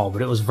scrolled at all,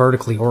 but it was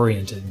vertically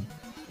oriented.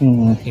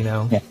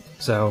 Yeah.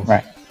 So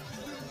right.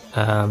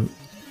 So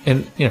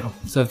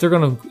if they're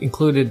going to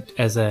include it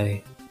as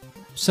a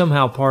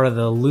somehow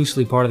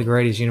loosely part of the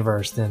Gradius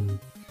universe, then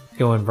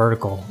going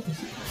vertical,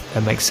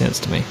 that makes sense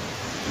to me.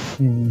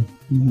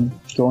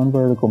 Going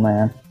vertical,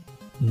 man.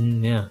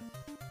 Yeah.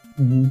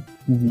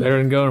 Better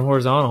than going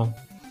horizontal.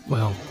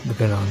 Well,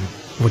 depending on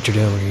what you're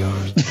doing when you're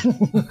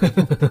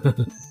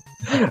going.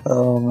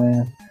 Oh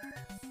man,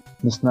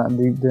 let's not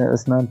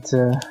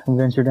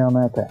venture down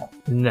that path.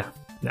 No.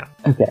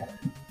 Okay,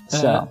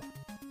 so.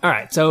 All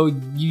right, so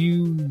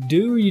you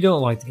do or you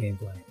don't like the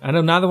gameplay? I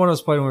know neither one of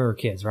us played when we were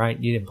kids, right?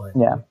 You didn't play.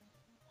 Yeah.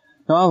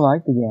 No, I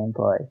like the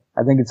gameplay.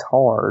 I think it's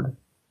hard,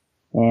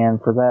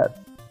 and for that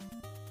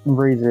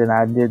reason,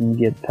 I didn't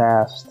get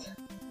past.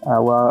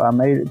 I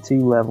made it to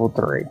level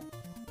 3,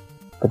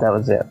 but that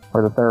was it.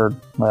 Or the 3rd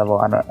level,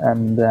 but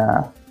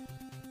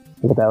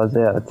that was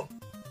it.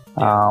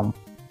 Yeah.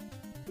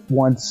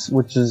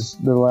 Which is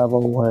the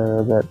level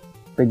where that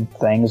big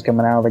thing is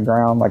coming out of the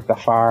ground, like the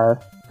fire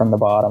from the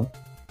bottom.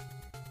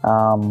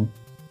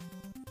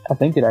 I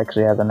think it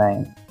actually has a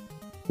name.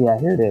 Yeah,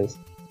 here it is.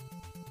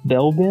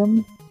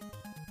 Belbim,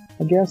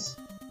 I guess?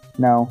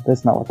 No,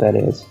 that's not what that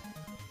is.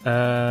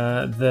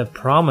 The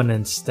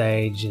prominence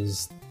stage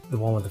is the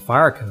one with the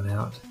fire coming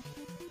out.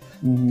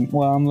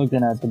 Well, I'm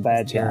looking at the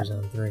bad guy.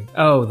 Zone 3.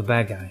 Oh, the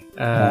bad guy.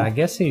 Yeah. I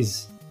guess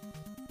he's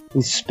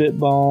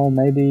Spitball,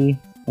 maybe?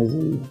 Is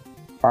he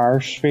Fire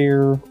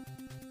Sphere?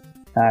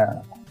 I don't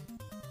know.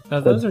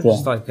 No, those are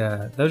just like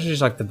those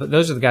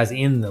are the guys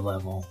in the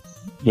level.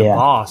 The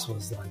boss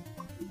was like,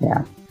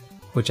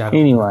 which I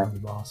don't know the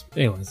boss.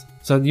 Anyways,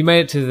 so you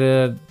made it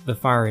to the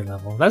fiery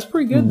level. That's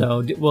pretty good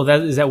though. Well,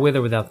 is that with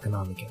or without the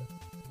Konami code?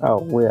 Oh,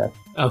 with.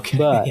 Okay,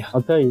 but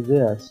I'll tell you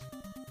this: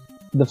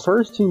 the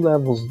first 2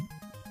 levels.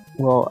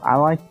 Well, I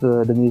like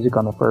the music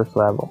on the first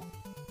level.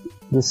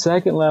 The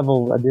second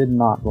level I did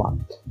not like.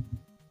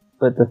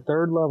 But the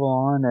third level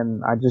on,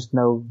 and I just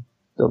know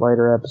the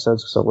later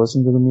episodes because I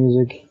listened to the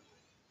music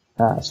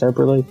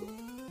separately,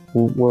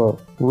 were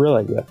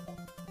really good.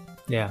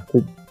 Yeah.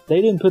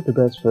 They didn't put the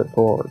best foot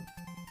forward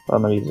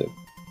on the music.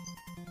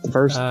 The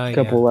first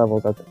couple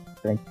levels, I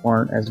think,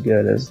 weren't as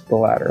good as the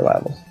latter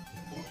levels.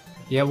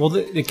 Yeah, well,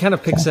 it kind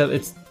of picks up,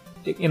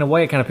 in a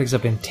way, it kind of picks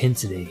up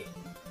intensity.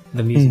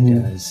 The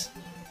music does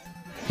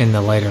in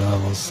the later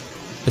levels,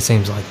 it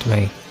seems like to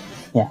me.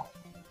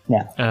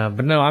 Yeah.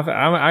 But no,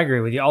 I agree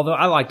with you. Although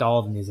I liked all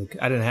of the music,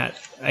 I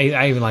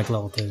even liked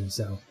level 2.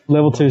 So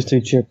level 2 is too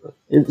chipper.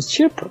 It's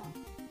chipper.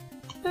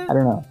 I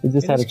don't know. It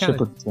just had a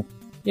chipper.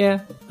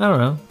 Yeah, I don't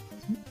know.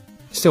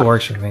 It still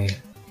works for me.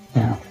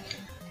 Yeah.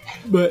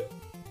 But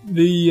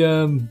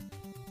I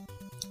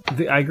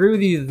agree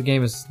with you that the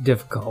game is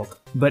difficult,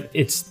 but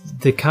it's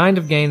the kind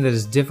of game that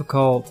is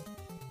difficult,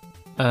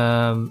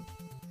 but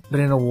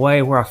in a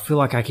way where I feel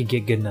like I could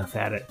get good enough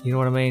at it. You know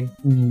what I mean?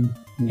 Mm-hmm.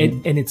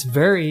 And it's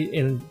very,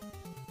 and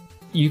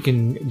you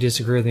can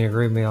disagree with me or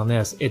agree with me on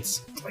this,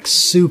 it's like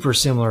super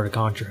similar to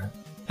Contra.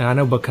 And I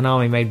know, but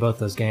Konami made both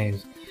those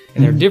games,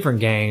 and they're different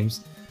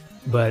games,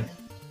 but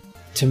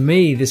to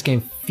me, this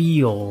game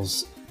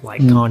feels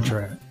like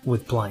Contra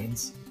with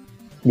planes.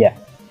 Yeah.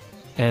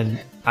 And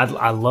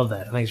I love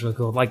that. I think it's really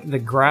cool. Like the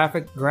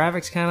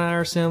graphics kind of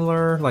are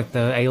similar, like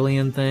the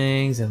alien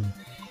things, and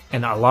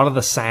a lot of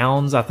the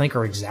sounds I think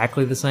are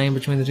exactly the same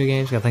between the two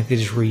games. I think they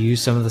just reuse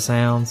some of the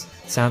sound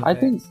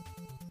effects.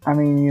 I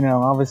mean,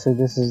 obviously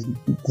this is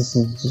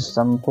just,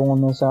 I'm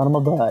pulling this out of my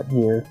butt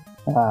here.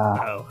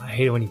 I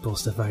hate it when you pull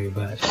stuff out of your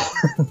butt.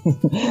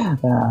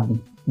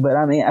 But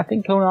I mean, I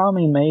think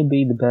Konami may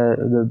be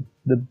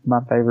my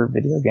favorite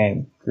video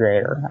game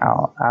creator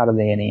out of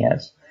the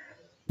NES,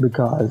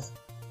 because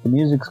the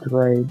music's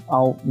great,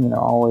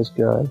 always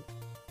good.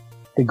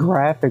 The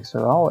graphics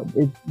are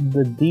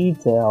the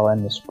detail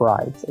and the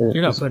sprites.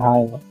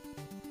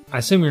 I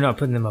assume you're not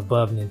putting them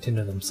above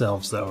Nintendo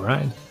themselves, though,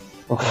 right?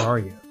 Or are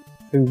you?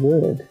 Who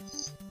would?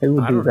 Who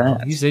would do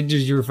that? You said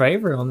just your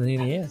favorite on the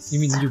NES. You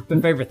mean your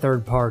favorite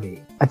third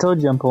party? I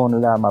told you I'm pulling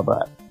it out of my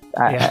butt.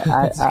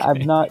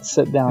 I've not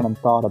sat down and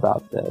thought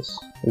about this.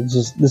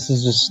 This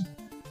is just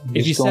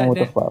going with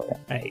the flow.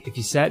 Hey, if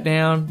you sat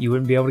down, you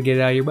wouldn't be able to get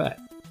it out of your butt.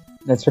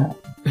 That's right.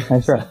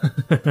 That's right.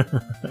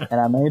 And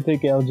I may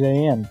pick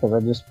LJN because I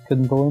just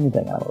couldn't pull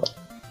anything out of it.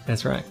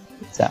 That's right.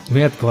 So.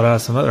 We have to pull it out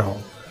of some other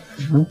hole.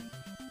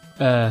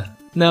 Mm-hmm.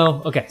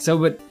 No, okay. So,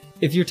 but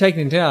if you're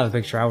taking Nintendo out of the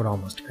picture, I would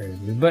almost agree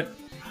with you. But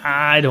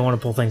I don't want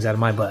to pull things out of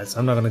my butt, so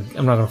I'm not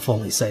gonna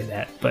fully say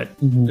that. But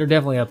they're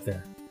definitely up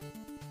there.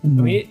 I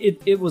mean,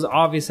 it was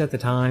obvious at the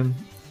time,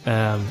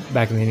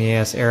 back in the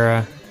NES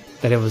era,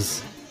 that it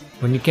was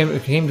when it came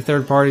to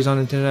third parties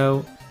on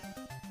Nintendo.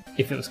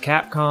 If it was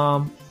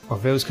Capcom or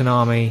if it was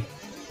Konami,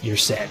 you're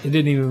set. It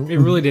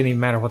really didn't even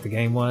matter what the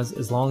game was,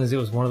 as long as it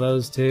was one of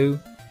those two.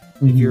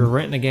 If you were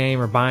renting a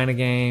game or buying a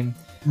game,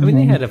 I mean,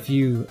 they had a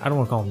few, I don't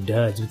want to call them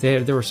duds, but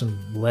there were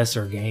some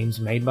lesser games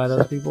made by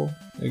those people.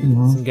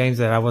 Some games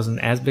that I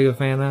wasn't as big a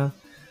fan of.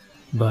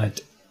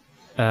 But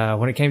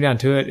when it came down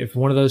to it, if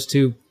one of those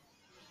two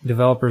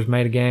developers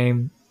made a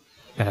game,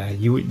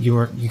 you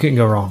couldn't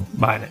go wrong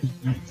buying it.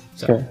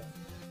 So. Sure.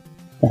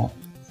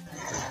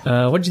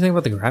 Yeah. What did you think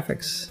about the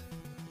graphics?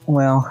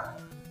 Well,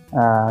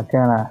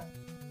 kind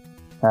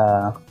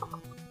of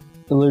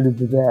alluded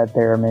to that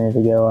there a minute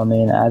ago. I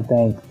mean, I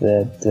think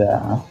that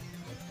the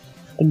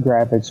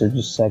graphics are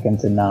just second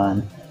to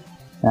none.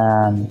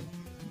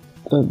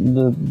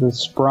 The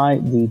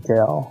sprite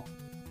detail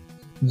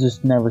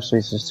just never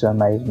ceases to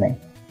amaze me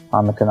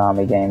on the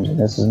Konami games, and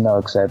this is no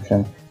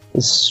exception.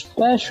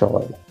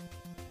 Especially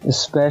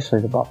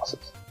the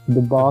bosses.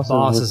 The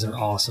bosses are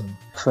awesome.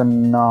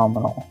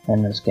 Phenomenal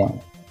in this game.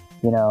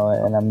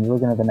 And I'm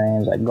looking at the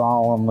names like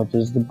Gollum, which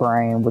is the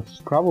brain, which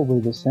is probably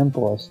the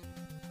simplest,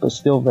 but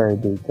still very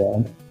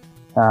detailed.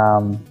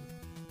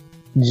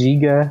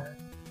 Giga,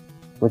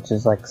 which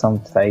is like some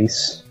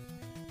face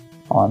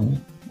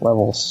on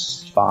level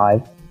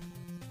 5.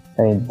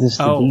 I mean, just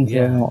the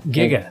detail. Yeah.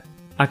 Giga.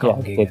 I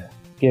call him Giga.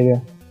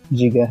 Giga.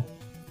 Giga.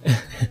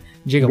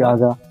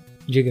 Gaga.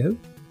 Giga who?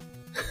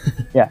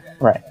 Yeah,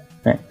 right.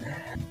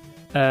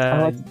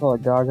 I like to call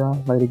it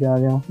Gaga, Lady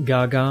Gaga.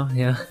 Gaga,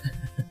 yeah.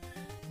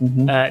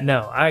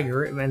 No, I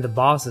agree. Man, the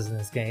bosses in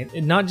this game,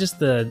 not just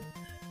the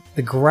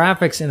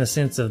graphics in a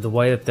sense of the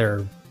way that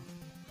they're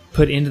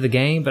put into the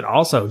game, but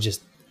also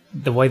just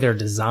the way they're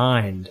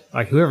designed.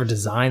 Like whoever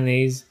designed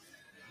these,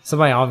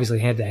 somebody obviously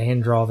had to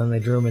hand draw them. They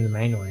drew them in the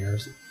manual here.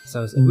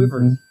 So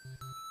whoever,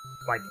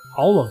 like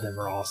all of them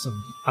are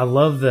awesome. I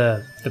love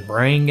the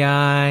brain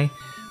guy,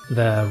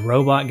 the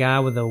robot guy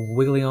with the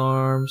wiggly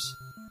arms.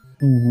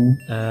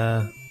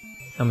 I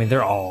mean,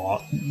 they're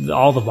all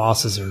the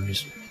bosses are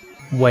just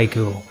way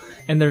cool,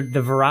 and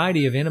the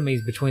variety of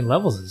enemies between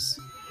levels is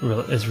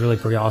really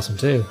pretty awesome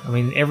too. I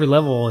mean, every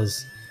level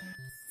is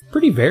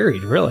pretty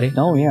varied, really.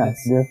 Oh yeah,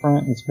 it's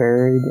different. It's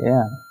varied.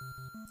 Yeah,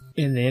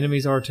 and the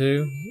enemies are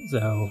too.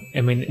 So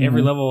I mean,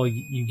 every level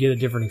you get a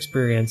different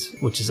experience,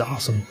 which is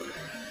awesome.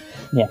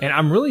 Yeah. And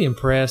I'm really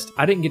impressed.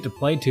 I didn't get to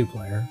play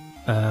 2-player.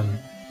 I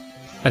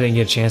didn't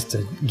get a chance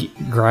to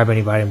grab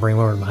anybody and bring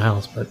them over to my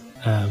house, but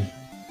I'm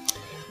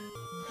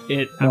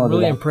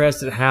really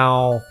impressed at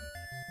how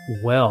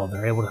well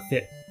they're able to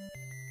fit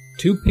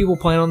 2 people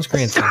playing on the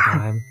screen at the same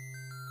time,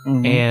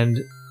 and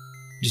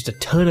just a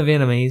ton of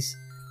enemies,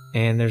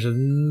 and there's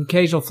an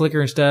occasional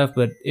flicker and stuff,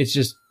 but it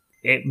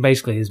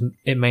basically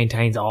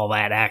maintains all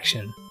that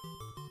action.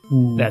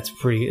 That's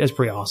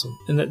pretty awesome.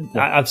 And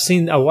I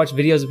watched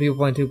videos of people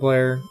playing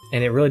 2-player,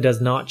 and it really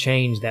does not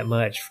change that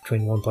much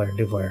between 1-player and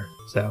 2-player.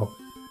 So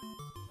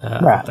I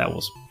thought that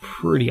was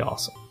pretty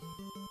awesome.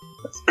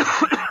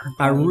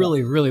 I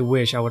really, really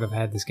wish I would have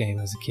had this game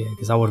as a kid,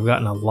 because I would have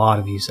gotten a lot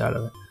of use out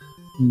of it.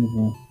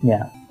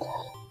 Yeah.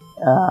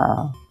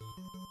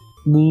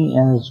 Me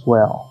as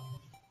well.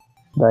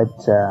 But,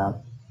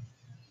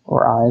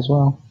 or I as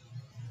well.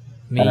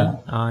 Me, I.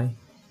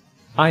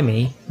 I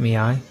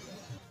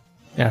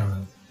don't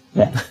know.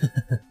 Yeah.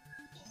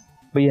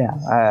 But yeah,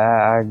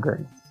 I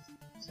agree.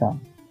 So.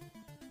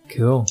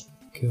 Cool.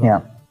 Yeah.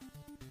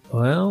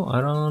 Well,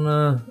 I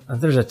don't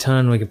there's a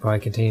ton we could probably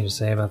continue to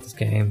say about this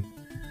game.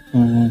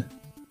 I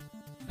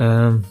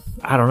don't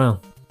know.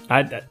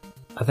 I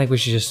think we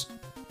should just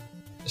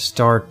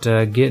start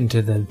getting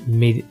to the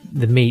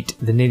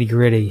nitty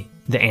gritty,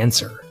 the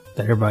answer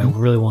that everybody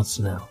really wants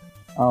to know.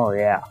 Oh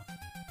yeah.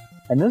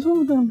 And this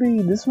one's gonna be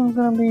interesting.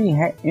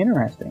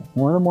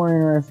 One of the more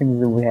interesting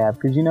that we have,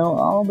 because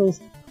all this.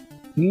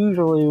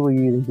 Usually,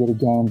 we either get a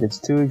game that's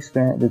too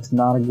expensive, that's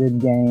not a good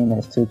game,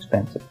 and it's too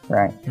expensive,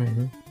 right?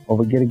 Or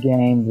we get a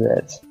game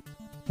that's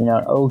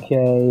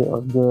okay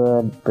or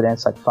good, but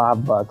it's like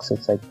 $5.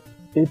 It's like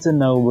it's a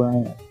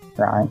no-brainer,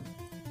 right?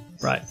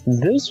 Right.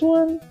 This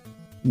one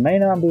may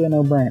not be a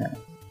no-brainer.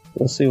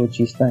 We'll see what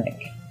you think.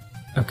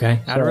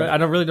 Okay. So, I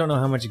really don't know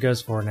how much it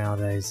goes for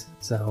nowadays,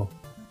 so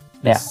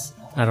yeah.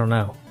 I don't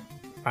know.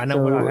 I know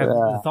what I have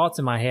the thoughts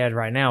in my head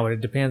right now, but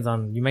it depends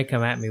on. You may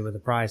come at me with a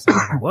price. And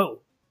I'm like,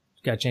 whoa,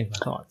 gotta change my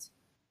thoughts.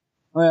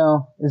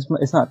 Well,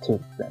 it's not too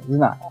expensive. It's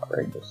not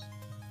outrageous.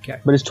 Okay,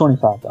 but it's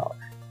 $25.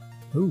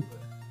 Ooh,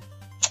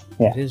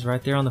 yeah, it is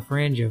right there on the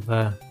fringe of.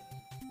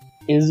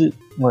 Is it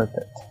worth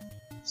it?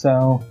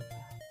 So,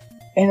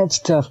 and it's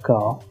a tough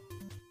call.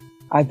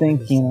 I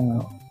think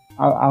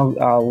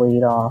I'll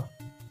lead off.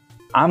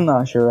 I'm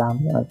not sure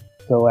I'm gonna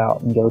go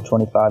out and go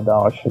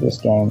 $25 for this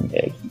game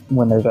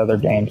when there's other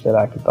games that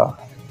I could buy.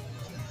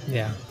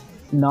 Yeah.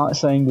 Not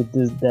saying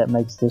that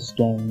makes this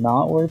game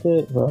not worth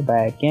it or a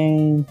bad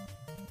game.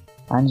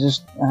 I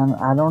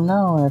don't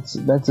know.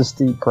 That's a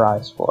steep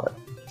price for it.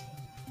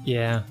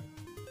 Yeah.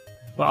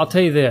 Well, I'll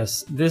tell you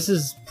this. This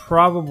is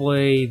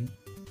probably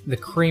the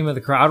cream of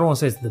the crop. I don't want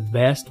to say it's the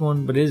best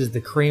one, but it is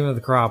the cream of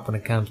the crop when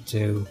it comes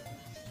to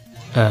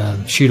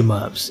shoot 'em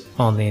ups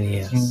on the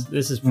NES.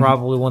 This is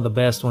probably one of the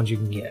best ones you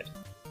can get.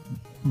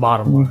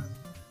 Bottom line.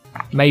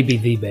 Maybe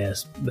the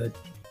best, but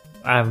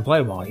I haven't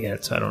played them all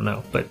yet, so I don't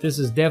know. But this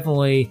is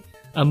definitely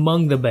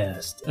among the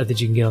best that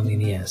you can get on the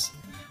NES.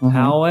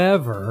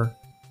 However,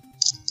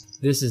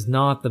 this is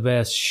not the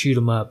best shoot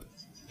 'em up,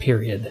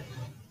 period.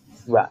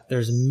 Right.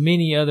 There's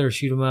many other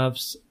shoot 'em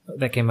ups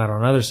that came out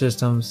on other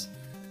systems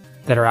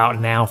that are out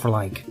now for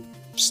like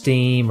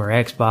Steam or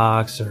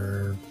Xbox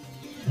or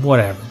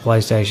whatever,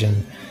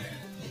 PlayStation.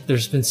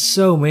 There's been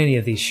so many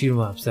of these shoot 'em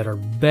ups that are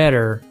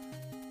better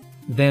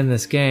than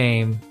this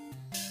game.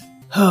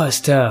 Oh, it's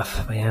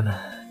tough, man.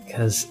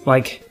 Because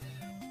like,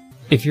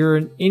 if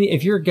you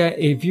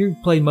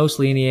play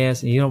mostly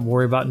NES and you don't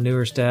worry about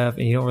newer stuff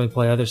and you don't really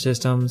play other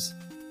systems,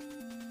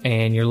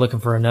 and you're looking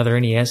for another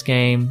NES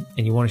game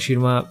and you want to shoot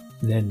 'em up,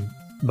 then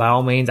by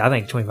all means, I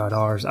think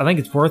 $25. I think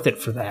it's worth it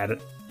for that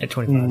at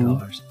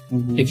 $25.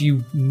 If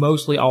you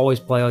mostly always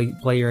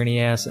play your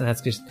NES, and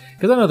that's just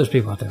because I know there's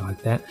people out there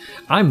like that.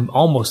 I'm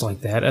almost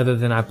like that, other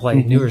than I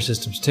play newer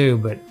systems too.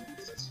 But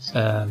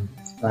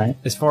right,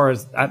 as far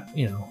as I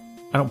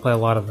don't play a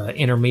lot of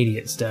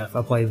intermediate stuff.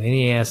 I play the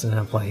NES and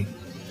I play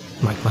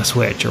my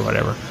Switch or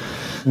whatever.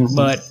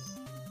 But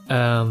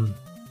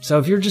so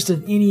if you're just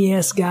an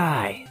NES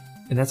guy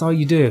and that's all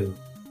you do,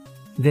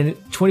 then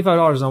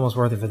 $25 is almost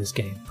worth it for this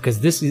game,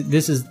 because this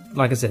is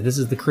like I said, this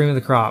is the cream of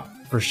the crop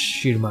for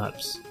shoot 'em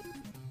ups,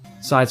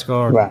 side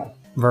scroller, right,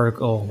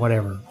 vertical,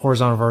 whatever,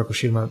 horizontal, vertical,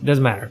 shoot 'em up,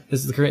 doesn't matter.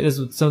 This is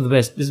some of the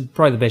best. This is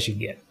probably the best you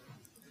can get.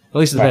 At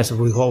least the best of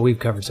what we've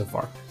covered so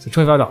far. So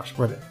 $25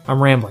 worth it.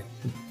 I'm rambling,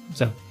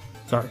 so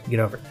sorry, get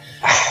over it.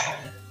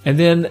 And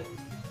then,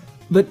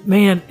 but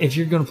man, if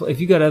you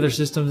got other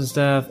systems and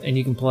stuff and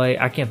you can play,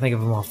 I can't think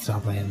of them off the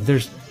top of my head.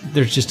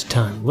 There's just a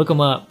ton. Look them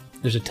up.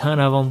 There's a ton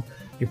of them.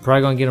 You're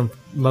probably going to get them,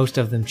 most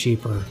of them,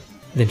 cheaper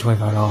than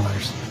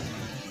 $25.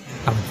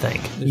 I would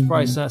think. There's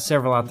probably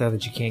several out there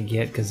that you can't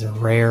get because they're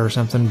rare or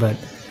something. But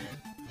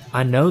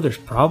I know there's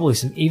probably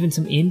some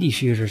indie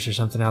shooters or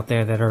something out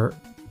there that are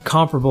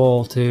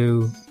comparable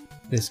to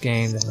this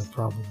game that will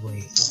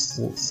probably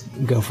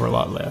go for a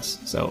lot less.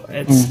 So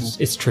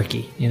it's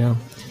tricky,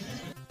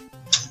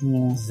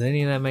 Yeah. Does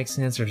any of that make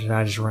sense, or did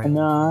I just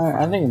ramble? No,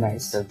 I think it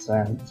makes good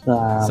sense.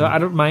 So I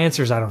don't. My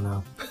answer is I don't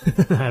know.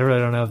 I really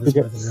don't know if it's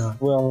worth it or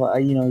not. Well,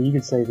 you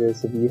could say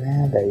this: if you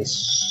had a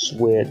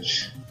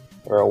Switch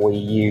or a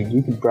Wii U,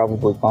 you could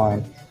probably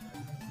find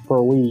for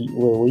a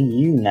Wii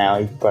U now.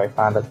 You could probably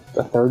find a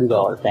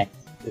 $30 thing.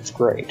 It's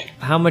great.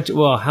 How much?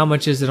 Well, how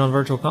much is it on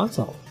Virtual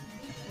Console?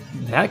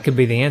 That could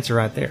be the answer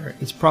right there.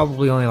 It's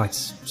probably only like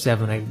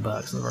 $7-8 on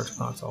the Virtual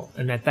Console,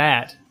 and at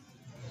that,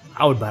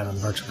 I would buy it on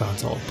the Virtual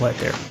Console and play it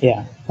there.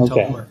 Yeah. Okay.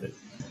 Totally worth it.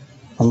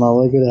 I'm gonna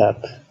look it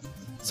up.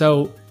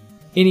 So,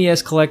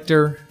 NES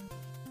collector,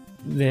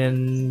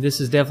 then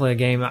this is definitely a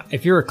game.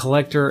 If you're a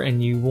collector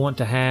and you want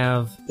to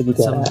have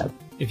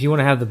if you want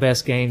to have the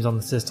best games on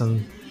the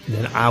system,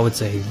 then I would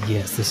say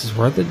yes, this is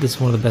worth it. This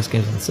is one of the best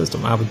games on the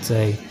system. I would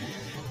say,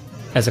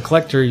 as a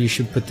collector, you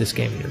should put this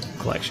game in your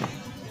collection.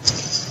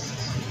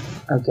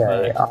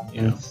 Okay.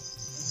 You know.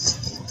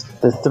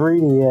 The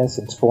 3DS,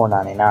 it's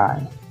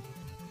 $4.99,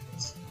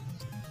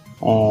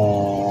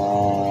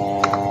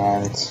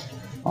 and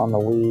on the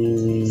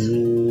Wii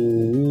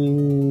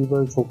U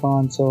Virtual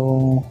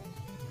Console,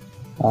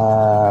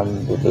 I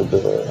don't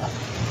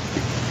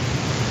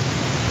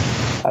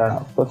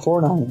know, but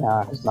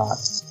 $4.99 is not.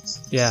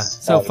 Yeah,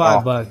 so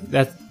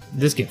 $5.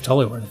 This game's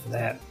totally worth it for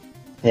that.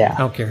 Yeah. I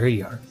don't care who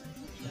you are.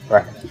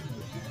 Right.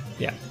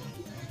 Yeah.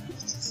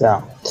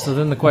 So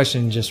then the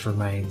question just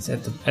remains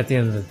at the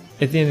end of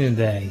the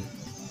day,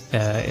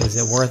 is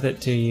it worth it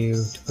to you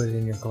to put it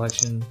in your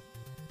collection?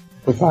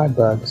 For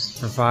 $5.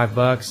 For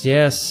 $5,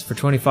 yes. For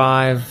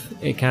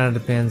 $25, it kind of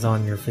depends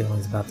on your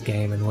feelings about the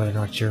game and whether or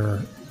not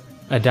you're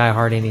a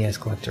diehard NES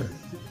collector.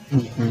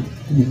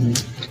 And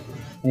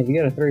if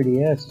you got a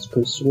 3DS, it's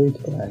pretty sweet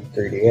to play on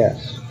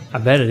 3DS. I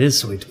bet it is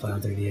sweet to play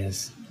on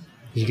 3DS.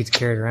 You get to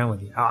carry it around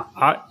with you.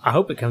 I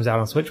hope it comes out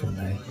on Switch one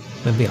day.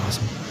 That'd be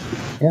awesome.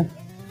 Yeah.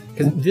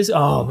 Because this,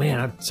 oh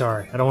man, I'm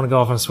sorry. I don't want to go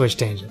off on a Switch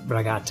tangent, but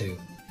I got to.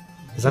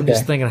 Because I'm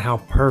just thinking how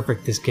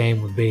perfect this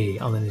game would be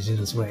on the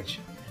Nintendo Switch.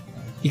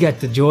 You got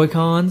the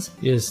Joy-Cons.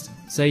 Just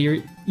say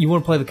you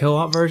want to play the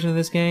co-op version of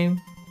this game.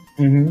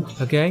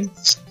 Mm-hmm. Okay.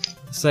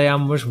 Say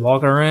I'm just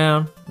walking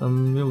around.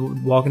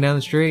 I'm walking down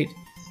the street.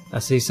 I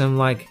see some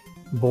like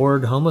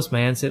bored homeless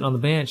man sitting on the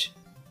bench.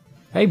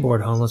 Hey,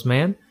 bored homeless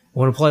man,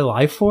 want to play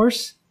Life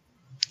Force?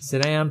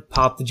 Sit down,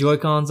 pop the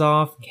Joy-Cons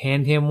off,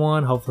 hand him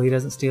one. Hopefully he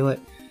doesn't steal it,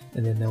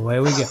 and then away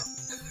we go.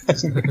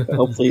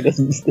 Hopefully he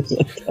doesn't steal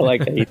it. I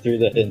like how you threw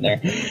that in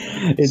there.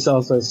 It's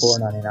also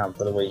 $4.99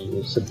 for the Wii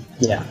U, so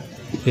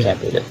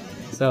can't beat it.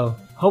 So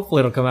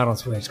hopefully it'll come out on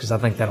Switch, because I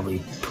think that'll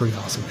be pretty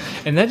awesome.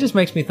 And that just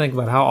makes me think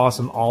about how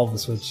awesome all of the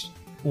Switch,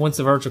 once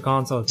the Virtual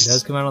Console, if it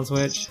does come out on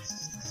Switch,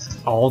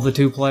 all the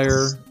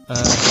two-player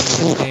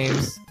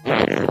games.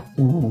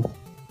 Mm-hmm.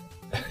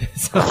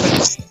 So,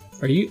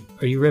 are you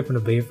ripping a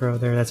beef over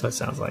there? That's what it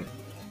sounds like.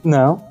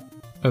 No.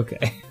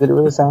 Okay. Did it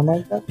really sound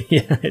like that?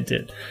 Yeah, it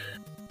did.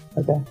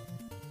 Okay.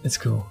 It's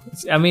cool.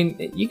 I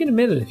mean, you can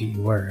admit it if you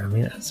were. I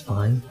mean, that's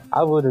fine.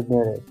 I would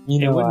admit it.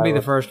 It wouldn't be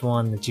the first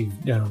one that you've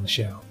done on the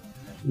show.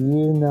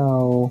 You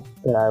know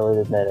that I would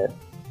admit it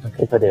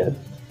if I did.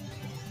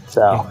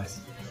 So, anyways.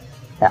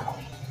 Yeah.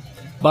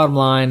 Bottom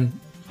line,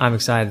 I'm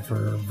excited for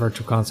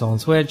Virtual Console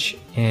and Switch,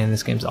 and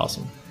this game's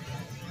awesome.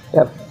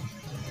 Yep.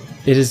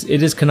 It is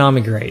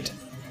Konami great.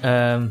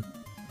 And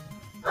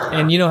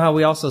you know how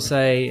we also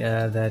say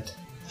that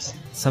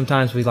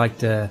sometimes we like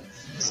to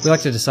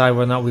decide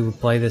whether or not we would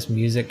play this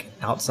music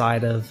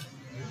outside of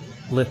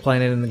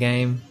playing it in the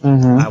game.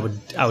 Mm-hmm.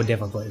 I would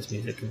definitely play this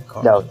music in the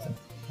car. No,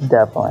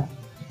 definitely.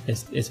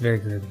 It's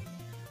very groovy.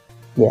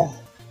 Yeah.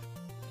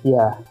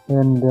 Yeah.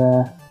 And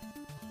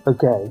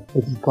okay,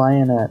 if you're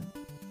playing it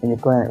and you're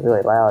playing it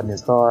really loud in your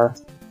car,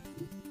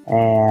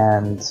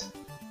 and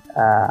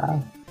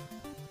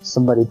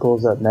somebody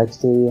pulls up next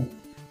to you,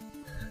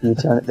 you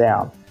turn it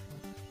down.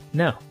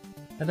 No,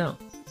 I don't.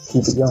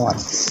 Keep it going.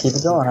 Keep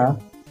it going, huh?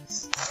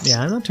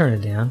 Yeah, I'm not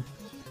turning it down.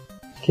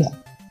 Okay.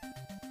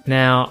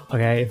 Now,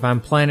 okay, if I'm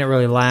playing it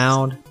really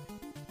loud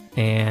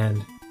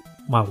and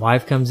my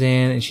wife comes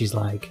in and she's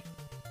like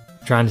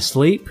trying to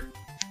sleep,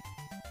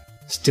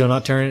 still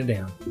not turning it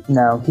down.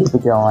 No, keep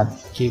it going.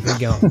 Keep it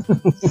going.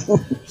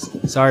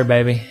 Sorry,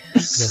 baby. I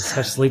just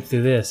have to sleep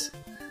through this.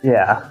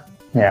 Yeah,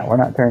 we're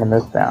not turning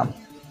this down.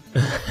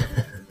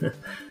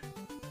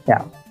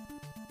 Yeah.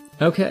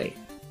 Okay.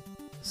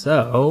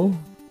 So,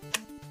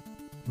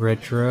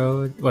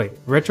 retro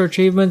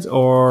achievements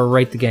or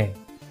rate the game?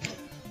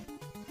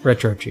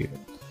 Retro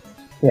achievement.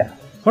 Yeah.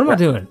 What am I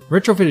doing?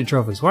 Retrofitted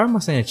trophies. Why am I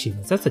saying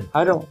achievements?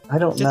 I don't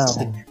know.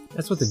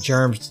 That's what the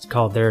germs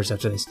called theirs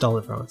after they stole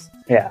it from us.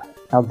 Yeah.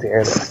 How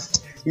dare they?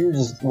 You were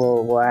just,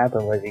 well, what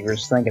happened was you were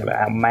just thinking about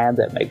how mad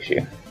that makes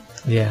you.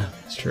 Yeah,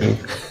 it's true.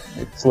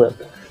 It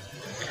slipped.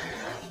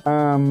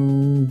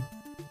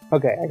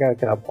 Okay, I got a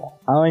couple.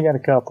 I only got a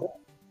couple,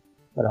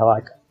 but I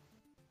like them.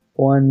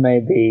 One may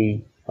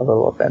be a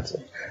little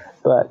offensive,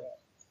 but...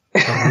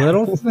 A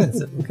little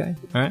offensive, okay.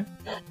 Alright.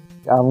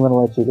 I'm going to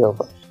let you go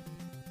first.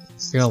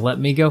 You're going to let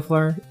me go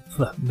first?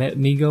 Let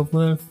me go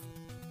first?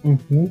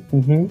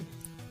 Mm-hmm.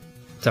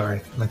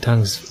 Sorry, my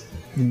tongue's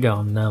You're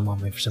going numb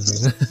on me for some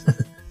reason.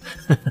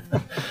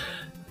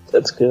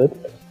 That's good.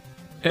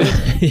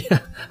 Yeah,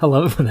 I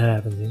love it when that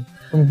happens.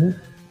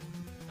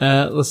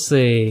 Yeah. Let's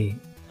see.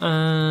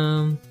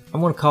 I'm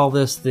going to call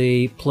this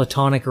the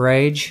Platonic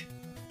Rage.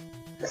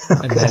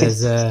 Okay. And that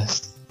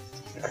is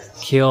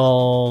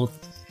kill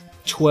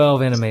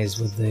 12 enemies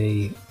with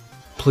the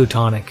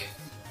Plutonic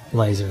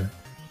laser.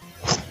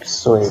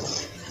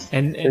 Sweet.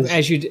 And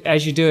as you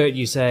do it,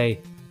 you say,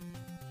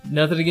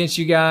 "Nothing against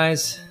you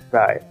guys."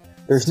 Right.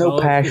 There's no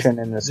passion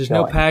in this. There's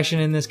killing. no passion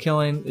in this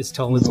killing. It's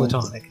totally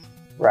platonic.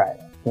 Right.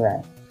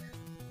 Right.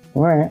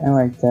 All right. I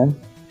like that.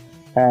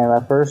 All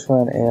right. My first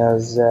one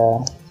is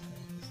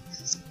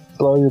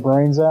blow your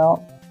brains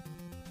out,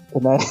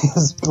 and that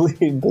is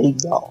bleeding big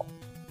dog.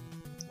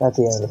 At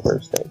the end of the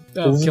first stage.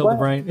 Oh, kill the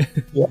brain.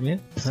 Yeah. Yeah.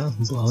 Oh,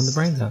 blowing the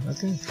brains out.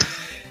 Okay.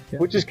 Yeah.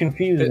 Which is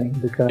confusing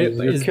because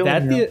is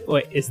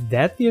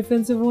that the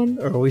offensive one,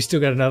 or we still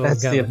got another one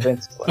coming?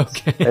 That's the offensive one.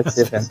 Okay. That's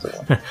the offensive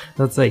one.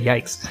 Let's say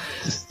yikes.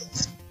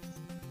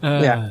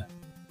 Yeah.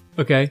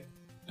 Okay.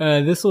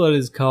 This one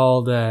is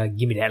called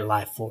Give Me That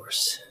Life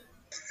Force.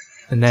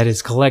 And that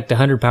is collect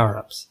 100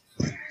 power-ups.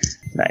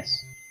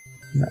 Nice.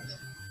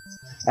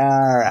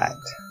 All right.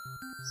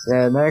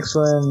 The next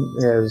one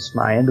is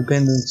my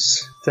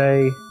Independence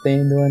Day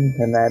themed one,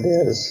 and that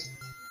is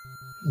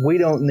we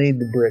don't need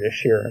the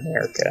British here in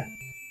America.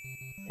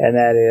 And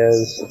that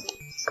is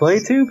play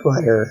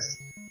 2-player,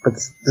 but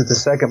the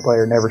second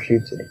player never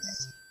shoots anything.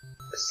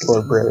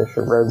 Or British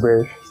or Rogue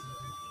British.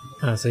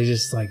 So he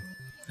just like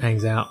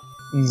hangs out.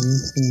 We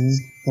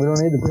don't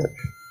need the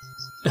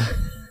British.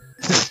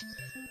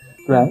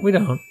 Right? We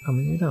don't. I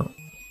mean, we don't.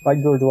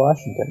 Like George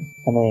Washington.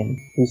 I mean,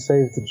 he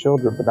saves the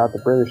children, but not the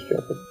British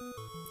children.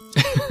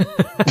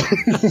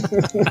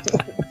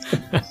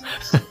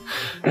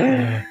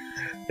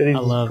 And he's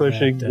just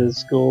pushing the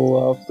school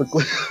off the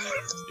cliff.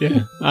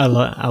 Yeah, I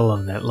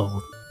love that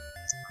little.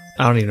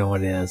 I don't even know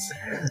what it is.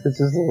 It's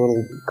just a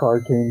little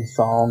cartoon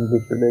song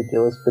that's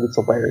ridiculous, but it's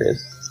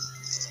hilarious.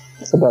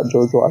 It's about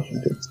George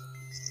Washington.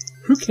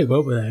 Who came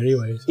up with that,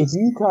 anyways? If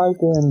you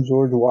type in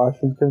George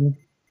Washington,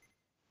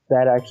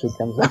 that actually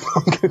comes up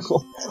on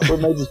Google. Or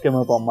it may just come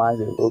up on my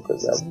Google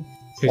because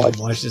I've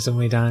watched it so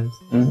many times.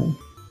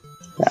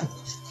 Yeah.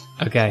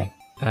 Okay.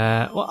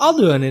 Well, I'll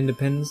do an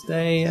Independence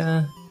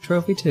Day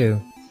trophy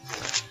too.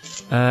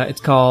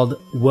 It's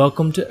called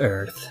Welcome to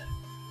Earth,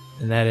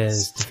 and that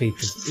is defeat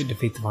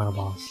the final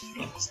boss.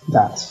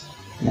 Nice.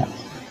 Yeah.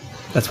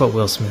 That's what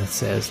Will Smith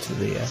says to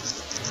the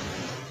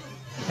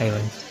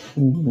aliens.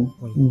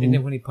 Isn't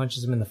it when he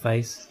punches him in the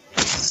face?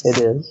 It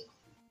is.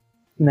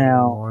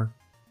 Now,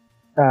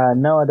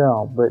 no, I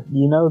don't. But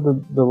you know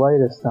the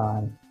latest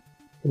time,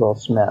 Will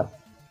Smith,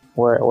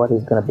 what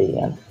he's going to be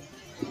in.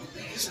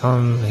 He's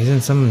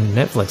in some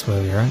Netflix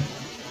movie, right?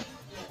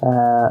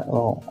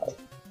 Well,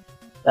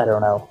 I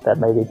don't know. That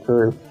may be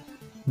true.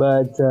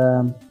 But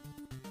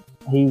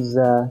he's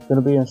going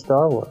to be in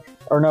Star Wars.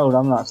 Or no,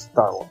 I'm not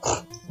Star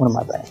Wars. What am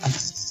I saying?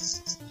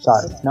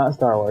 Sorry, not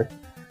Star Wars.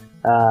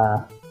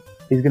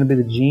 He's going to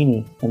be the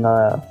genie in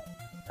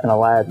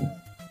Aladdin.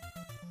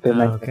 They're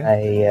making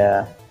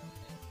a,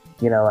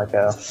 like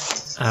a...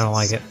 I don't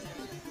like it.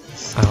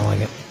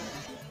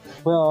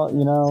 Well,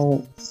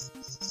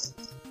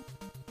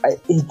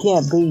 he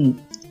can't beat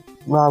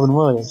Robin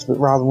Williams, but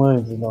Robin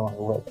Williams is no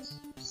longer with us.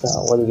 So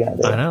what are you going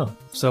to do? I know.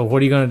 So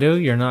what are you going to do?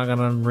 You're not going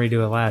to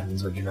redo Aladdin,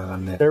 is what you're not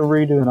going to do. They're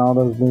redoing all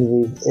those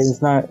movies.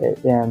 It's not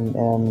in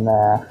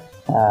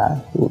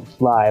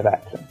live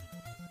action.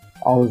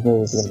 All those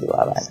movies are going to be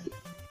live action.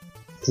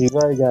 So you've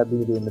already got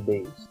Beauty and the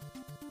Beast.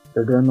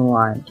 They're doing The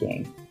Lion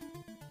King.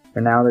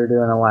 And now they're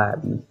doing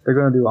Aladdin. They're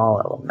going to do all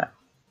of them now.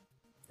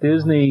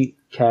 Disney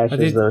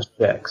cashes those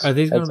checks. Are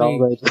these going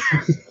to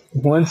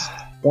be...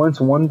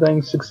 Once one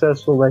thing's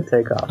successful, they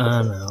take off.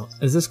 I don't know.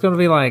 Is this going to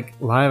be like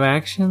live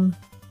action?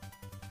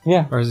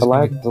 Yeah, or is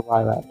Aladdin's a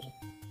live action.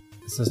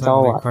 Is this not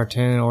going to be a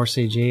cartoon or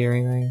CG or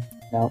anything?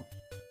 No.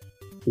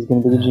 He's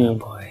going to be the genie. Oh,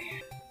 boy.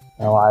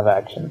 In a live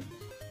action.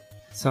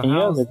 So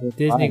how is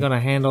Disney going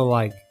to handle,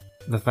 like,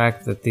 the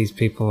fact that these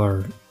people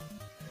are,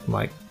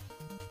 like,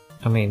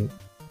 I mean...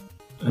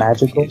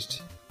 Magical?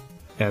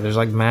 Yeah, there's,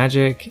 like,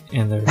 magic,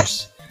 and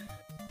there's...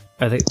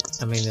 there's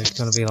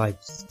going to be, like,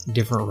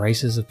 different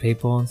races of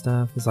people and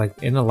stuff. It's like,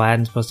 in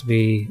Aladdin, supposed to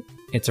be...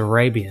 It's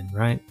Arabian,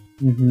 right?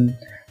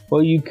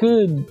 Well, you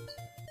could...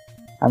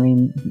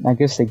 I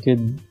guess they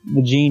could...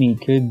 The genie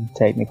could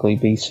technically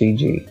be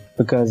CG.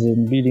 Because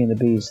in Beauty and the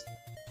Beast,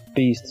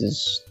 Beast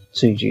is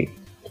CG.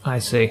 I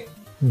see.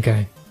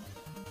 Okay.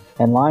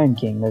 And Lion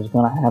King, there's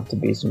going to have to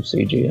be some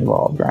CG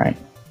involved, right?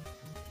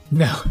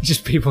 No,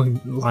 just people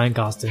in lion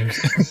costumes.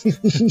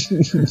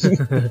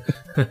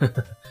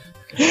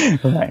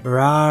 Right.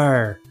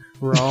 Roar.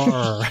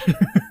 Roar.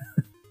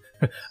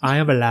 I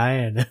am a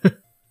lion.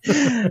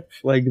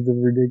 Like the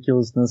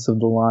ridiculousness of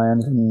the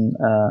lion from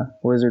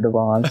Wizard of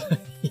Oz.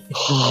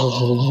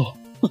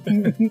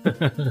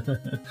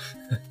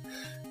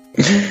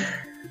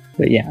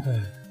 But yeah.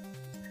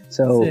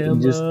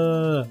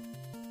 So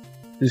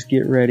just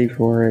get ready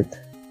for it.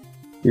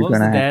 What was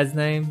the dad's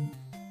name?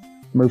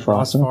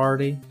 Mufasa.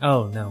 Farty.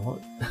 Oh no,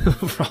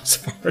 Ross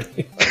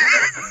Farty.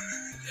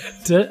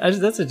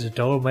 That's such a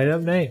total made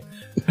up name.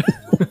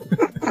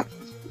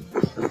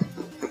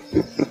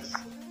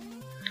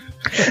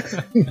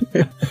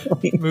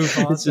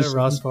 Mufasa,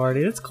 Ross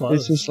Farty. That's close.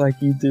 It's just like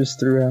you just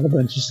threw out a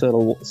bunch of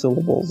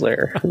syllables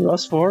there.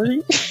 Ross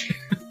Farty?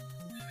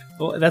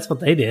 Well, that's what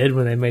they did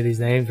when they made these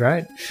names,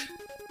 right?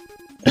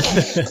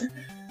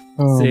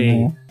 Oh,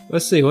 man.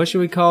 Let's see. What should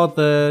we call it?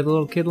 The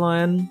little kid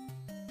lion?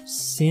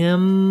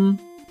 Simba.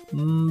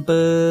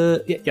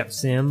 Yeah,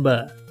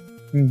 Simba.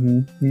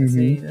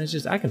 See, that's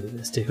just, I can do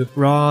this too.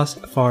 Ross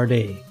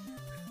Farty.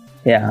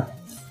 Yeah.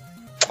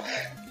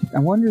 I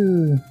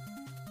wonder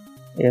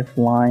if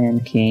Lion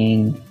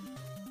King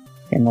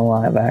in the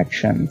live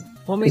action.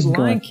 Well, I mean,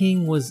 Lion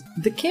King was.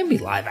 There can be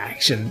live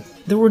action.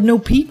 There were no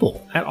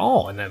people at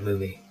all in that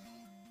movie.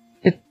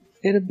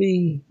 It'd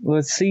be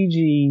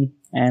CG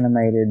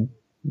animated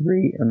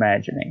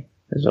reimagining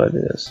is what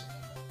it is.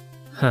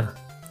 Huh.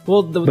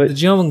 Well, the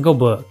Jungle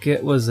Book,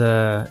 it was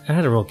it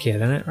had a real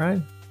kid in it,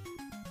 right?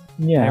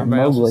 Yeah,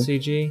 everybody else Mowgli. was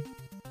CG.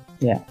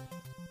 Yeah.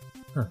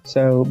 Huh.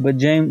 So, but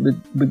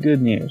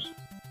good news.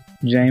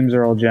 James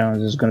Earl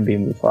Jones is going to be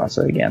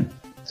Mufasa again.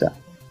 So,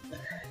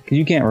 because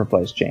you can't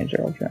replace James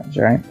Earl Jones,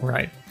 right?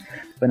 Right.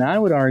 But I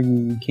would argue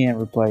you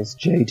can't replace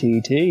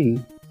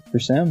JTT for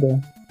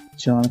Simba,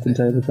 Jonathan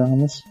Taylor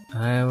Thomas.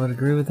 I would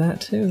agree with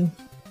that too.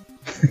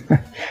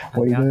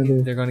 What are you going to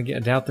do? They're going to get. I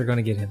doubt they're going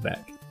to get him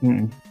back.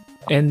 Mm-mm.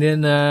 And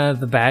then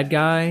the bad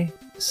guy,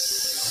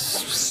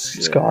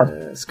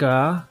 Scar.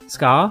 Scar.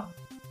 Mm-hmm.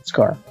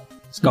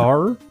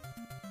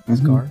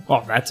 Scar.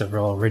 Oh, that's a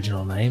real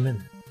original name.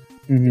 And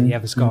Mm-hmm. did he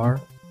have a scar?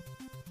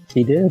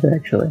 He did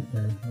actually.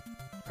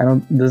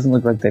 It doesn't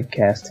look like they've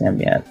cast him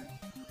yet.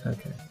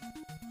 Okay.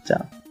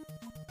 So,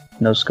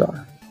 no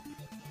Scar.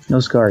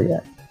 No Scar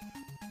yet.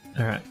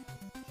 All right.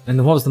 And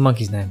then what was the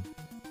monkey's name?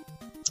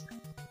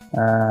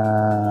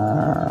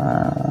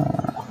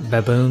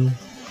 Baboon.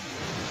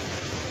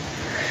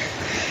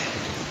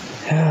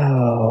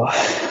 Oh,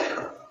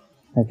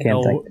 I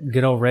can't think.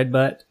 Good old red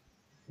butt.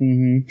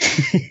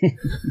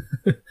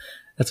 Mm-hmm.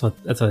 That's what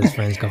his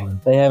friends call him.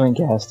 They haven't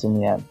cast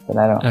him yet, but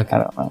I don't know.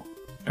 All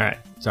right.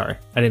 Sorry,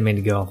 I didn't mean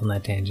to go off on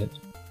that tangent.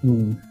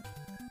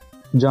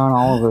 John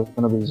Oliver is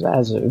going to be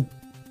Zazu.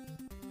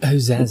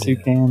 Who's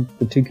Zazu?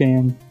 The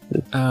toucan.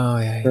 Oh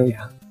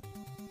yeah.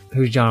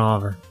 Who's John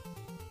Oliver?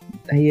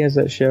 He has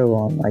that show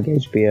on like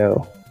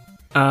HBO.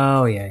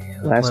 Oh yeah.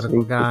 The Last political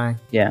week, guy.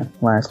 Yeah,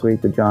 last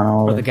week with John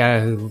Oliver. Or the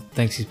guy who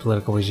thinks he's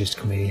political is just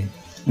a comedian.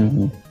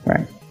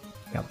 Right.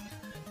 Yep.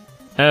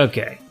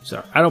 Okay,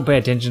 so I don't pay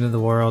attention to the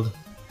world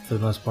for the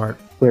most part.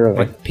 Clearly.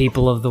 Like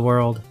people of the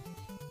world.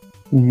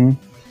 Mm-hmm.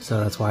 So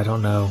that's why I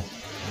don't know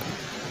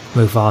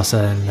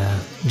Mufasa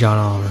and John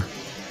Oliver.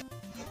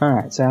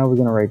 Alright, so how are we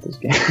going to rate this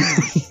game?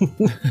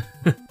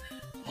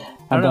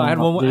 I don't know. I had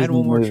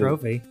one more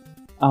trophy.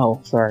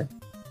 Oh, sorry.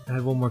 I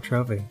had one more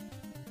trophy.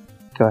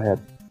 Go ahead.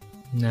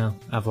 No,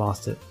 I've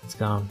lost it. It's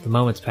gone. The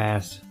moment's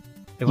passed.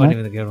 It wasn't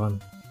even a good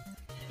one.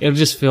 It'll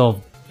just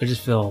feel.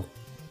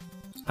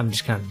 I'm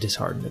just kind of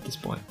disheartened at this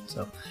point.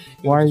 So,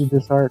 why are you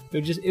disheartened?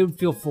 It would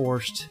feel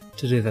forced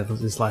to do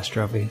this last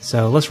trophy.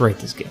 So let's rate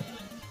this game.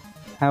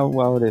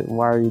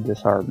 Why are you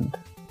disheartened?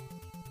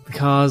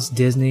 Because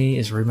Disney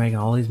is remaking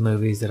all these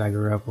movies that I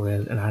grew up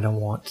with, and I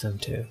don't want them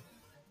to.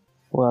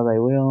 Well, they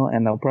will,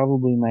 and they'll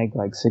probably make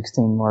like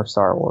 16 more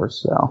Star Wars.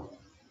 So,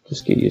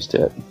 just get used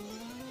to it.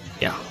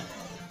 Yeah.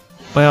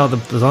 Well,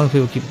 as long as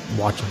people keep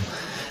watching.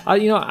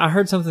 I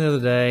heard something the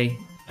other day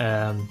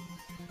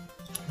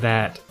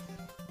that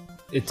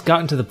it's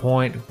gotten to the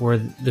point where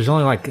there's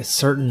only like a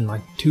certain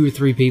 2 or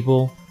 3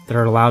 people that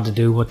are allowed to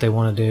do what they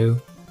want to do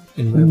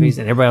in movies,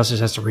 and everybody else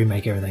just has to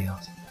remake everything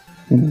else.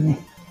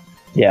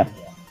 Yeah.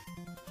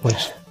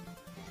 Which,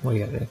 what do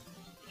you gotta do?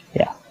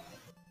 Yeah.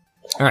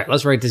 All right,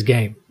 let's rate this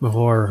game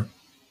before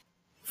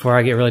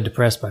I get really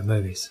depressed by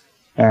movies.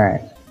 All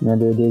right, you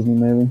want to do a Disney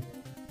movie?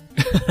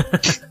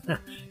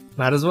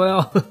 Might as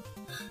well.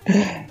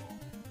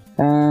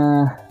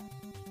 All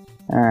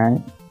right.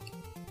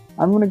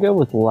 I'm gonna go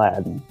with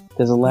Aladdin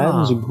because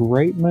Aladdin's a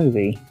great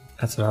movie.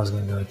 That's what I was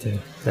gonna go with too.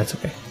 That's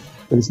okay.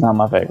 But it's not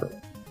my favorite.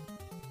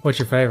 What's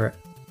your favorite?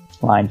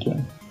 Lion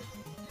King.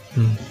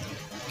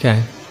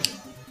 Okay.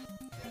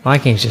 Lion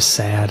King's just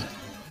sad.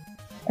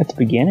 At the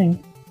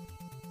beginning.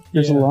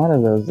 There's a lot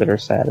of those that are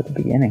sad at the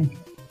beginning.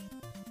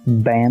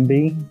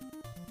 Bambi.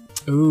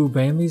 Ooh,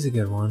 Bambi's a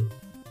good one.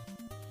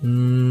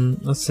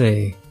 Let's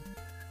see.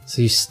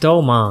 So you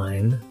stole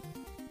mine.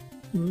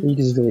 You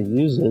can still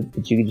use it,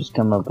 but you could just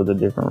come up with a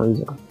different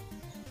reason.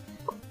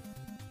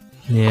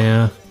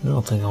 Yeah, I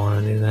don't think I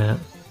want to do that.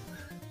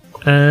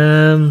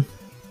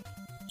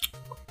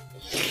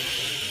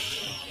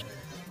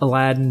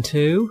 Aladdin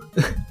 2,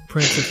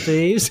 Prince of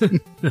Thieves. No,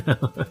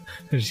 I'm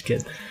just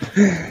kidding.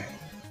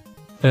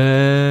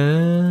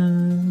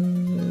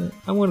 I'm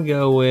gonna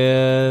go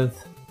with.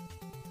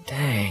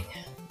 Dang,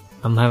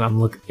 I'm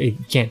looking. You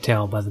can't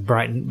tell by the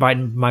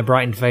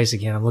brightened face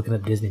again. I'm looking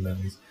up Disney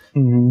movies.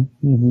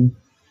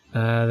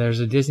 There's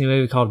a Disney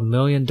movie called $1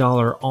 Million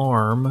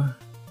Arm.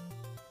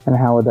 And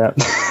how would that?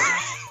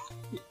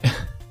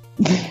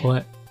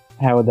 What?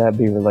 How would that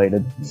be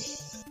related?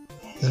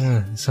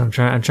 So I'm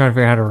trying to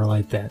figure out how to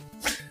relate that.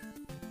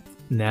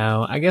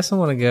 No, I guess I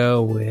want to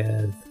go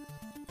with.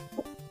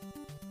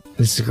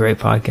 This is a great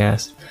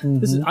podcast.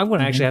 Mm-hmm. I'm going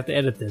to actually have to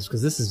edit this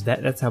because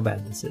that's how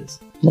bad this is.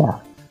 Yeah.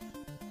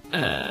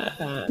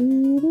 I'm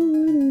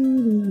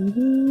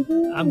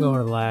going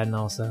with Aladdin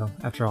also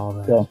after all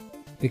that. Yeah.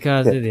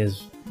 Because Yeah. it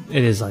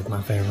is like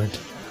my favorite.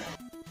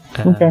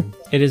 Okay.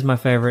 It is my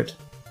favorite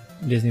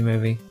Disney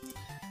movie.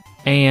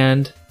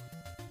 And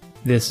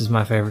this is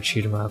my favorite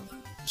shoot 'em up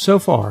so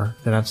far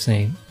that I've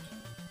seen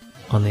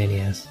on the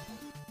NES.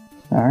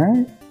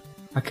 Alright.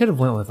 I could have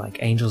went with like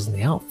Angels in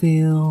the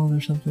Outfield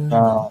or something.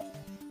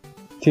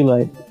 Too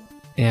late.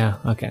 Yeah,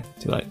 okay.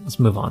 Too late. Let's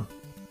move on.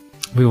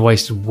 We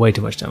wasted way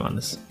too much time on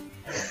this.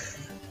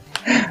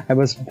 How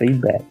about some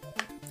feedback?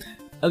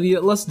 Yeah,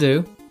 let's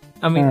do.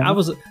 I mean, I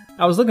was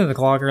looking at the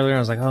clock earlier and I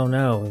was like, oh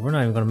no, we're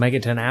not even going to make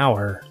it to an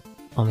hour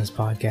on this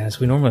podcast.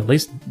 We normally at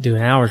least do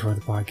an hour's worth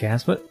of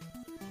podcast, but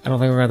I don't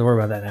think we're going to have to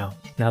worry about that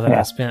now that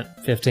I spent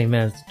 15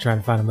 minutes trying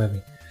to find a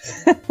movie.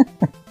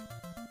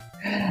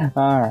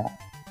 Alright.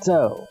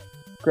 So,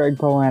 Greg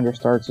Polander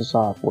starts us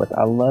off with,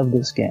 I love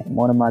this game.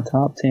 One of my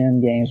top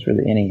 10 games for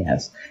the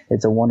NES.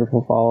 It's a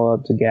wonderful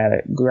follow-up to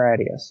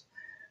Gradius.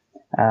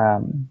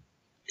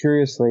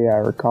 Curiously, I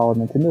recall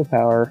Nintendo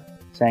Power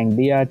saying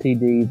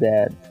BITD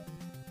that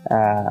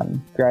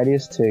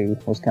Gradius 2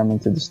 was coming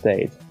to the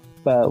States,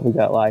 but we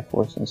got Life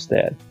Force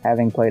instead.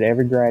 Having played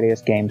every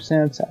Gradius game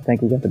since, I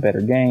think we got the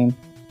better game.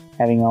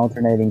 Having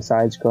alternating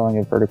side-scrolling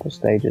and vertical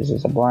stages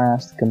is a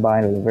blast,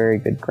 combined with very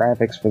good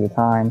graphics for the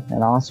time,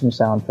 an awesome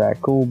soundtrack,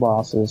 cool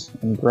bosses,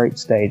 and great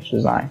stage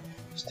design.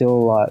 Still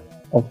a lot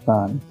of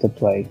fun to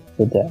play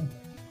today.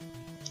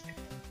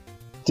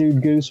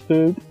 Dude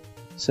Gooseboot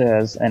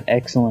says, an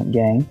excellent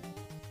game.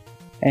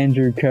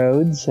 Andrew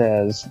Code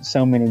says,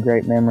 so many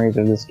great memories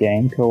of this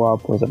game.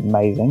 Co-op was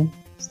amazing.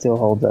 Still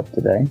holds up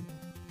today.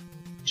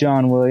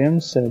 John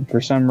Williams said,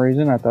 for some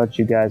reason I thought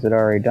you guys had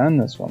already done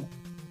this one.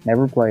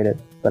 Never played it,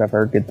 but I've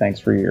heard good things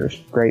for years.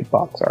 Great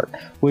box art.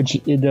 Which,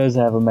 it does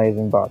have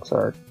amazing box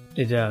art.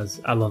 It does.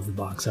 I love the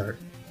box art.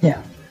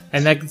 Yeah.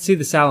 And I can see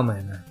the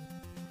salamander.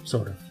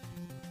 Sort of.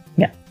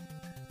 Yeah.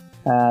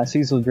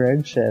 Cecil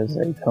Dredge says,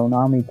 a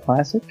Konami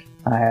classic.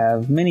 I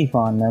have many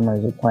fond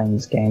memories of playing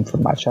this game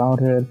from my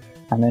childhood.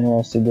 I'm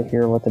interested to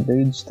hear what the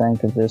dudes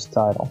think of this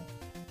title.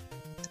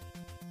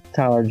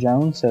 Tyler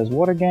Jones says,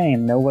 what a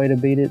game. No way to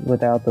beat it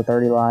without the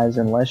 30 lives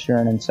unless you're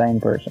an insane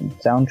person.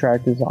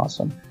 Soundtrack is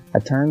awesome. I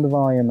turned the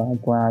volume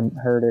up when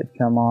I heard it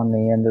come on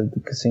the end of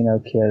the Casino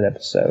Kid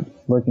episode.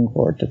 Looking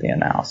forward to the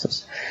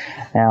analysis.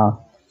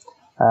 Now,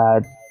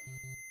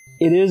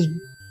 it is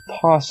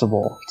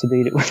possible to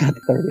beat it without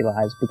the 30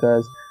 lives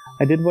because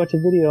I did watch a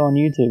video on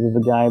YouTube of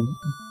a guy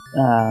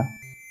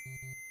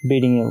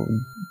beating it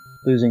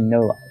losing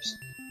no lives.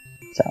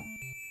 So.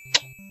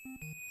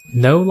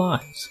 No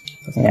lives.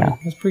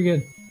 That's pretty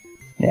good.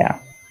 Yeah.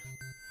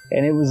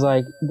 And it was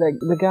like,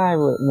 the guy, I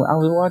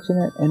was watching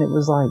it, and it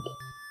was like,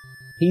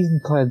 he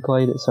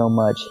played it so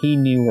much, he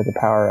knew where the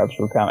power-ups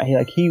were coming.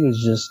 He was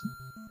just,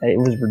 it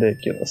was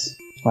ridiculous.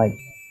 Like,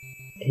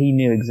 he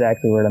knew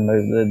exactly where to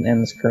move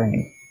in the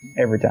screen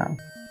every time.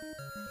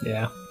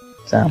 Yeah.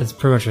 So. That's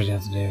pretty much what you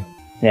have to do.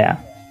 Yeah.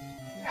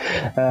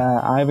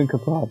 Ivan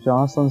Kaprov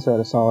Jocelyn said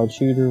a solid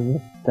shooter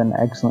with an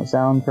excellent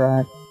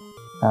soundtrack.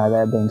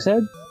 That being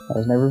said, I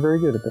was never very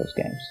good at those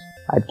games.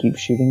 I'd keep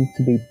shooting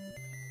to beat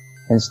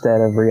instead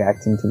of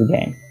reacting to the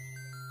game.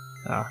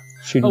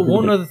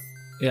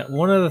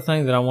 One other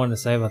thing that I wanted to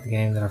say about the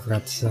game that I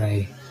forgot to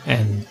say,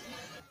 and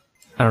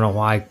I don't know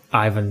why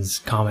Ivan's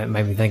comment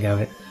made me think of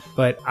it,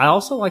 but I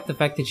also like the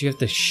fact that you have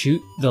to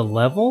shoot the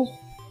level,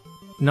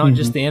 not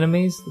just the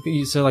enemies.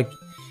 So like,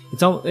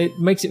 it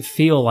makes it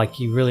feel like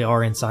you really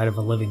are inside of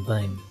a living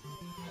thing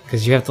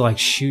because you have to like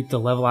shoot the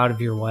level out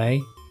of your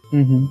way.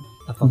 Mm-hmm.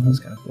 I thought that was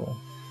kind of cool.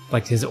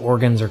 Like his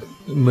organs are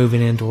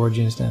moving in towards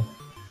you and stuff.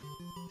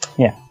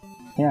 Yeah.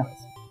 Yeah.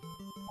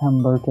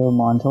 Humberto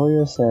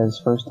Montoya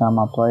says, first time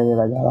I played it,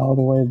 I got all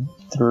the way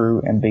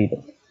through and beat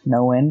it.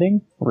 No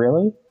ending?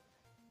 Really?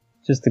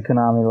 Just the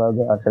Konami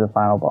logo after the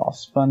final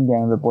boss. Fun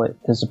game,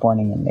 but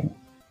disappointing ending.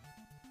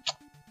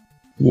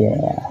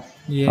 Yeah.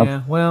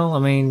 Yeah, well, I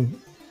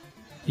mean,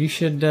 you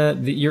should,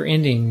 your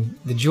ending,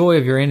 the joy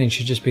of your ending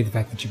should just be the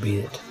fact that you beat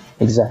it.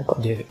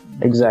 Exactly.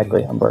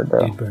 Exactly,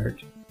 Humberto. Dude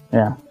Bird.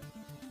 Yeah.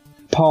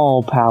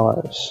 Paul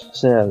Powers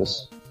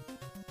says,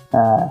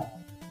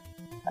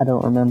 I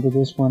don't remember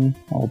this one,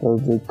 although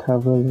the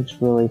cover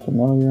looks really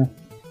familiar.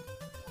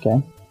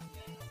 Okay.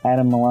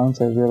 Adam Malone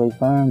says, really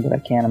fun, but I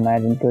can't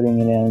imagine putting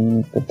it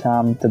in the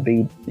time to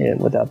beat it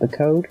without the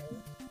code.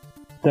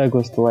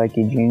 Douglas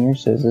Delecki Jr.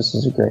 says, this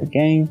is a great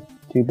game.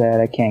 Too bad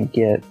I can't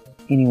get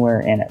anywhere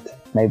in it.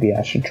 Maybe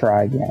I should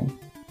try again.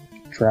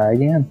 Try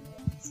again.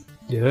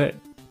 Do it.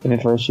 If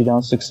at first you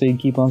don't succeed,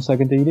 keep on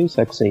sucking till you do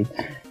succeed.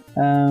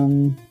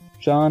 John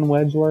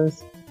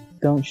Wedgeworth,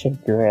 don't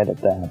shake your head at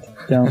that.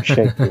 Don't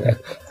shake your head.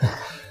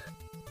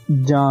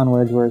 John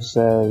Wedgeworth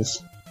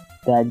says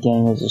that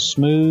game is as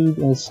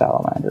smooth as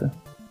Salamander.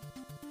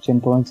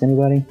 10 points,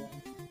 anybody?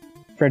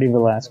 Freddie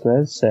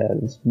Velasquez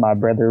says, my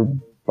brother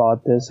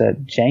bought this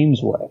at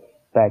Jamesway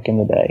back in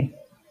the day.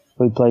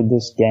 We played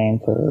this game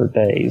for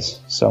days.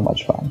 So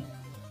much fun.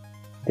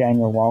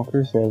 Daniel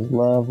Walker says,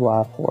 love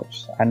Life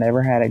Force. I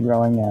never had it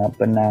growing up,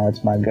 but now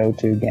it's my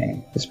go-to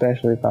game,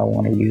 especially if I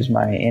want to use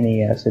my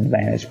NES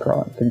Advantage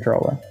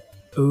controller.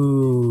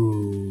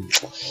 Ooh.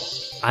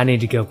 I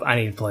need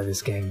to play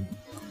this game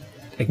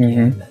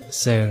again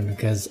soon,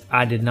 because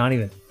I did not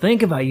even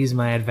think about using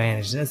my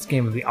Advantage. This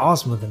game would be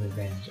awesome with an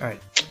Advantage. All right.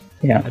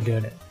 Yeah. I'm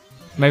doing it.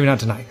 Maybe not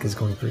tonight, because it's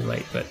going pretty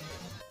late, but...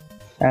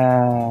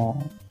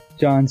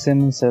 John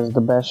Simmons says,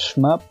 the best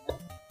shmup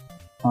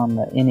on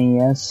the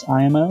NES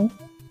IMO.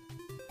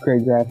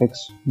 Great graphics,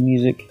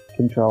 music,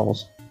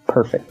 controls.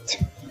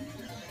 Perfect.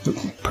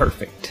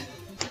 Perfect.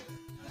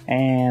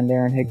 And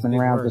Aaron Hickman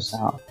rounds us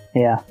out.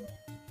 Yeah.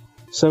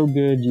 So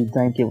good you'd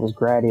think it was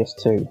Gradius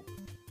 2.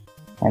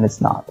 And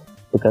it's not.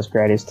 Because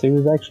Gradius 2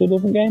 is actually a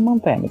different game on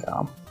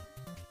Famicom.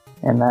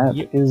 And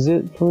that is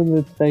it for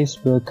the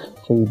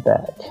Facebook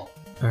feedback.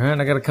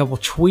 Alright, I got a couple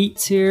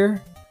tweets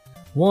here.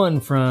 One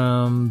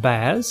from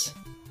Baz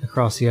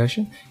across the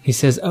ocean. He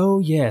says,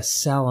 oh yes,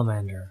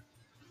 Salamander.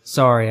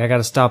 Sorry, I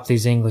gotta stop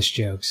these English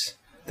jokes.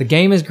 The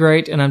game is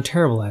great and I'm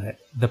terrible at it.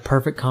 The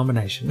perfect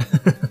combination.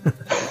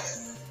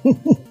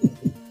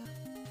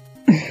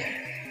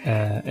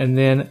 And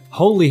then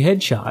Holy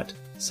Headshot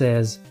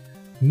says,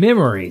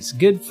 memories,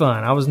 good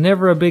fun. I was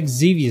never a big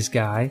Xevious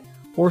guy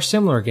or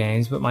similar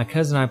games, but my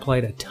cousin and I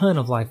played a ton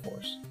of Life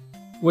Force.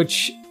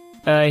 Which,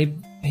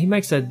 he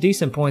makes a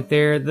decent point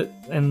there,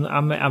 and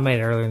I made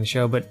it earlier in the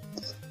show, but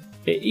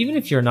even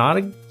if you're not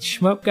a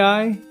shmup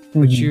guy,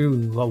 but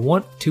you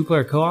want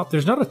two-player co-op,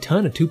 there's not a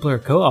ton of two-player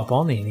co-op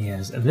on the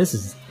NES, and this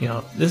is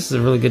a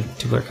really good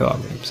two-player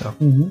co-op game. So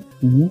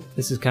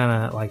this is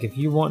kind of like if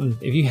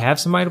you have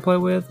somebody to play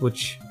with,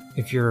 which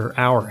if you're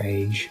our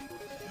age,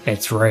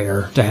 it's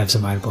rare to have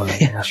somebody to play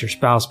with unless your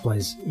spouse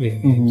plays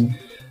video games.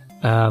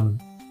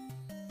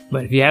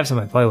 But if you have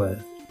somebody to play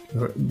with,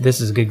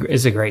 this is good.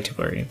 It's a great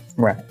two-player game.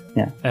 Right.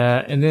 Yeah.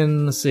 And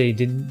then let's see.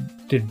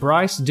 Did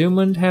Bryce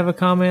Dumond have a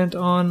comment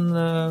on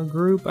the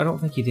group? I don't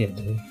think he did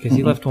he? Because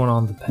he left one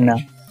on the page. No.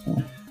 Yeah.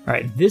 All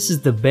right. This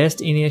is the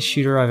best NES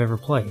shooter I've ever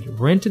played.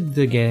 Rented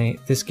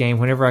this game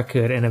whenever I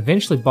could, and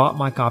eventually bought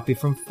my copy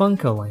from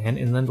FuncoLand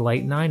in the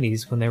late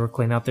 '90s when they were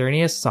cleaning out their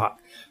NES stock.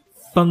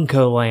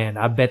 FuncoLand.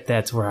 I bet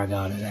that's where I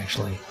got it.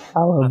 Actually, I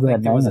love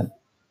that name.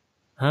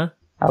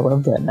 I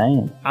love that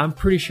name. I'm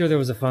pretty sure there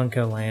was a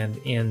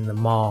FuncoLand in the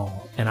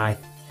mall, and I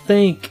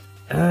think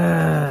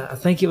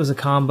it was a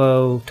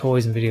combo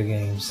toys and video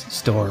games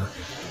store.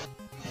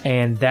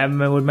 And that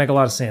would make a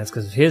lot of sense,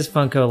 because his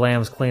FuncoLand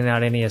was cleaning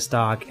out NES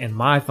stock, and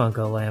my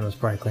FuncoLand was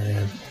probably cleaning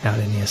out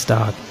NES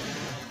stock.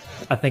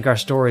 I think our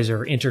stories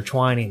are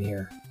intertwining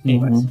here.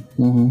 Anyways.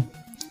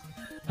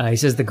 He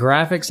says, the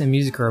graphics and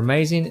music are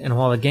amazing, and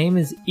while the game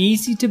is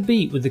easy to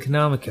beat with the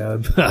Konami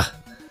code,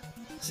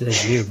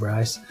 says you,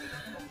 Bryce,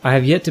 I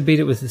have yet to beat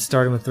it with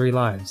starting with 3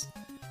 lives.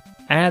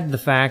 Add the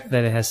fact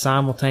that it has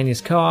simultaneous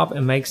co-op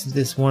and makes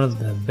this one of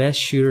the best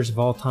shooters of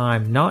all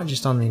time, not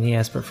just on the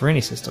NES, but for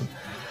any system.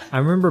 I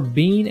remember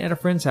being at a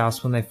friend's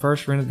house when they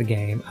first rented the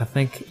game. I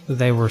think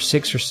they were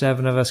 6 or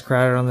 7 of us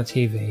crowded on the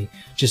TV,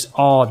 just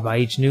awed by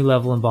each new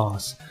level and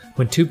boss.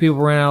 When 2 people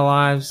ran out of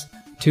lives,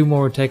 2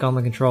 more would take on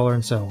the controller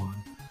and so on.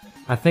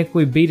 I think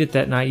we beat it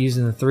that night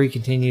using the 3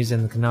 continues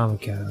and the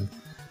Konami code.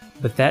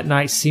 But that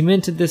night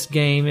cemented this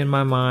game in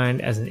my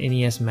mind as an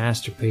NES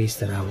masterpiece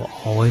that I will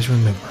always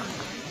remember.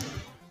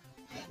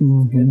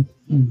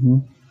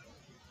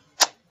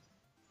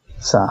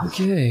 So.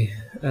 Okay,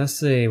 let's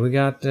see. We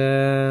got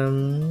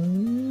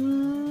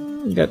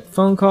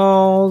phone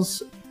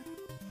calls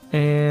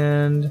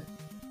and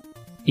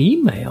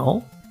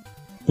email.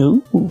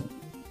 Ooh.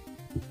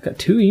 Got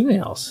 2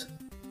 emails.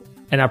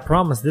 And I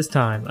promise this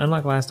time,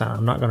 unlike last time,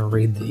 I'm not going to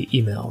read the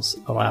emails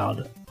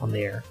aloud on the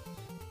air.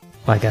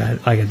 Like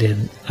I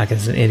did, like I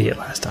was an idiot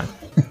last time.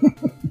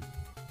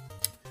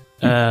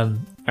 All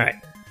right.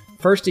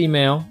 First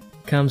email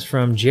comes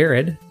from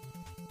Jared.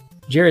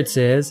 Jared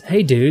says,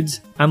 "Hey dudes,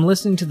 I'm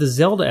listening to the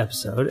Zelda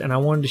episode, and I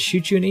wanted to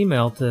shoot you an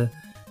email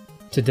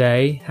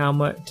today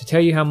to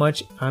tell you how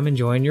much I'm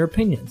enjoying your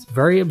opinions.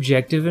 Very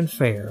objective and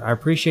fair. I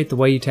appreciate the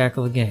way you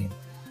tackle the game."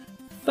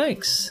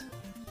 Thanks,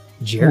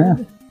 Jared.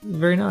 Yeah.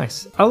 Very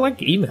nice. I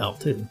like email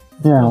too.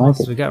 Yeah, I like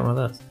it. We got one of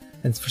those,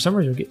 and for some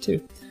reason we get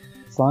 2.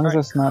 As long as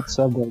it's not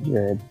Subway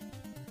Jared.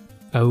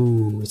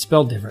 Oh, it's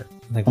spelled different.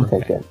 I think we're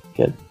okay.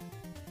 Good.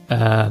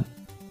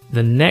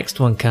 The next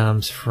one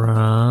comes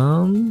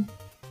from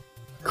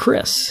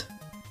Chris.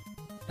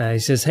 He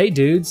says, "Hey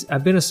dudes,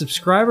 I've been a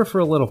subscriber for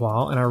a little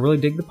while, and I really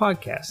dig the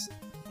podcast.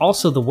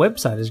 Also, the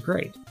website is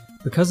great.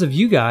 Because of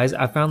you guys,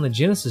 I found the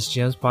Genesis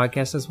Gems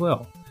podcast as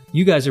well.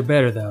 You guys are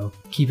better though.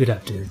 Keep it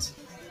up, dudes."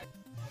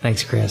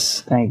 Thanks,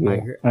 Chris. Thank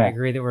you. I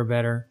agree that we're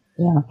better.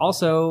 Yeah.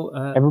 Also,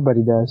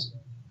 everybody does.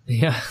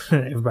 Yeah,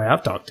 everybody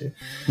I've talked to.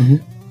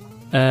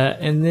 Mm-hmm.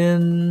 And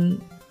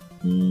then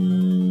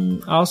I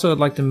also would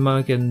like to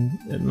make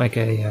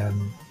a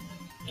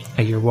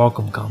you're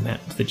welcome comment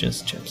with the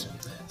Genesis chips.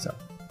 So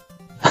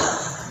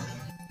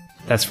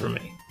that's for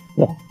me.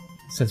 Yeah.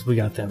 Since we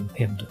got him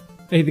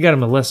they got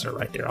him a listener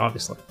right there,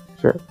 obviously.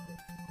 Sure.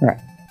 Right.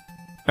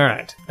 All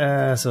right.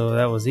 So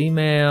that was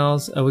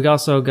emails. We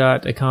also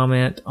got a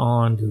comment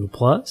on Google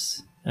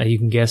Plus. You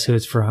can guess who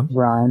it's from.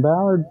 Ryan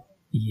Ballard.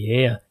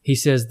 Yeah. He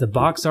says the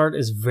box art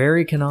is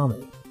very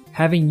Konami.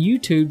 Having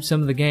YouTubed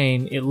some of the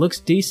game, it looks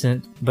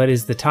decent, but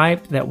is the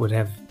type that would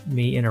have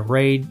me in a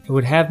rage. It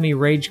would have me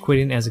rage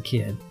quitting as a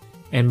kid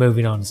and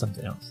moving on to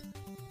something else.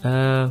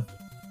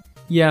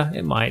 Yeah,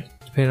 it might,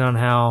 depending on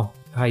how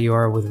you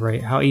are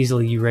with how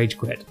easily you rage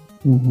quit.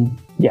 Mm-hmm.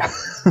 Yeah.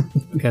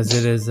 Because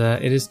it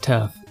is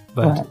tough,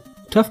 but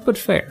tough but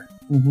fair.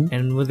 Mm-hmm.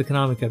 And with the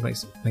Konami code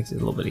makes it a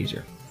little bit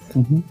easier.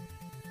 Mm-hmm.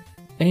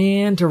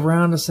 And to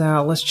round us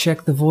out, let's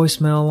check the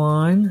voicemail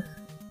line.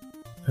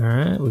 All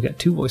right, we got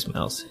 2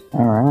 voicemails.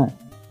 All right.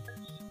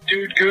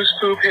 Dude Goose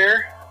Poop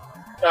here.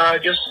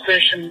 Just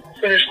finished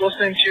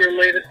listening to your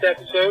latest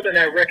episode, and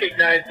I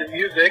recognize the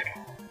music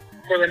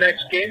for the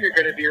next game you're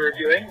going to be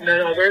reviewing,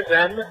 none other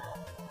than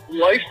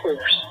Life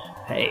Force.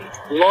 Hey.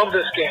 Love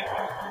this game.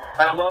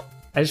 I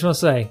just want to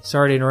say,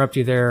 sorry to interrupt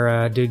you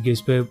there, Dude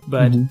Goose Poop,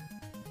 but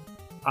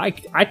I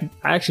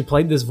actually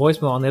played this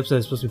voicemail on the episode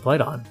it's supposed to be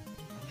played on.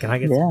 Can I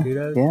get some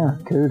kudos? Yeah,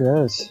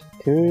 kudos.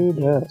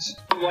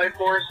 Life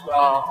Force,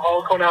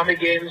 all Konami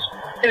games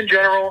in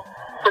general,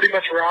 pretty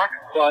much rock,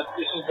 but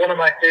this is one of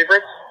my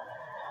favorites.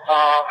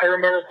 I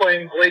remember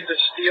playing Blades of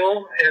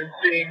Steel and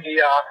seeing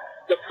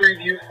the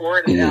preview for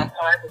it at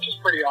halftime, which is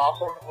pretty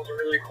awesome. It was a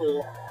really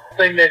cool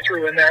thing they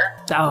threw in there.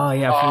 Oh,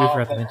 yeah, I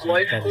forgot to mention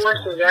Life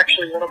Force is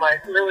actually one of my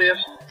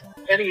earliest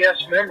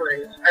NES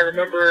memories. I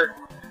remember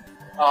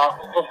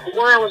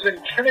before I was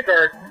in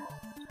kindergarten,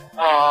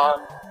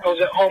 I was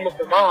at home with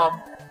my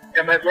mom,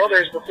 and my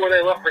brothers, before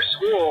they left for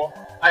school,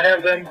 I'd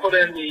have them put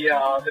in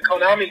the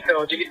Konami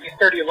code to get me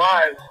 30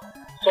 lives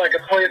so I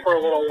could play for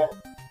a little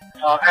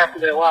while after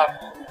they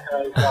left,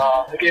 because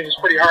the game was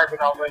pretty hard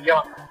when I was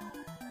young.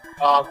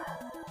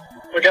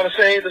 I gotta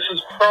say, this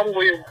is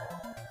probably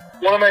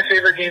one of my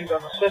favorite games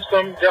on the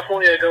system.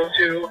 Definitely a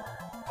go-to.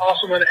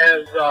 Awesome one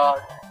as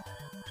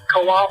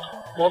co-op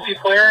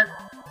multiplayer.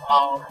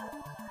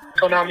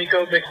 Konami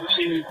code makes it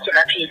seem to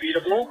actually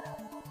beatable,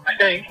 I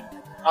think.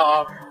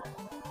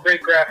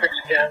 Great graphics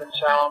again and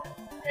sound.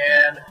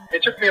 And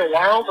it took me a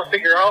while to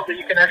figure out that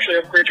you can actually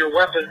upgrade your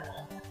weapons,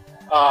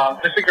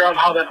 to figure out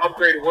how that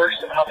upgrade works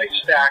and how they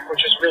stack,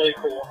 which is really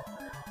cool.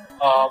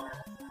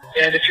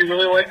 And if you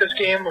really like this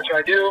game, which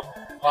I do,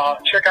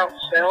 check out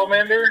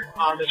Salamander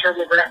on the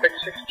TurboGrafx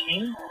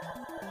 16.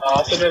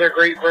 It's another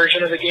great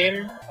version of the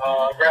game.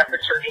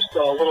 Graphics are just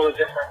a little bit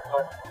different,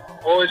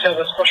 but always have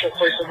a special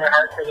place in my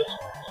heart for this.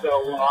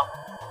 So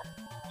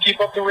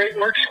keep up the great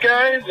works,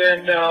 guys,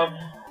 and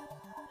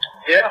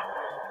yeah,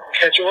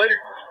 catch you later.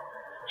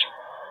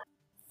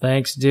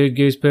 Thanks, Dude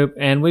Goose Poop.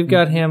 And we've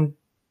got him.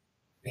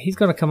 He's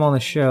going to come on the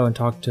show and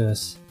talk to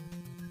us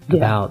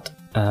about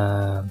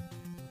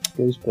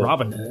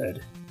Robin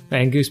Hood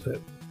and Goose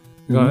Poop.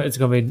 It's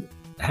going to be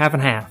half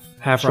and half.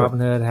 Half Robin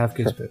Hood, half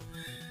Goose Poop.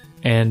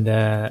 And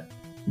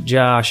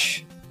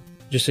Josh,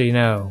 just so you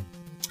know,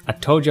 I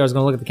told you I was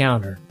going to look at the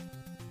calendar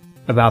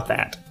about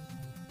that.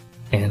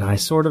 And I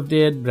sort of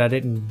did, but I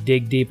didn't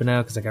dig deep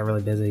enough because I got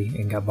really busy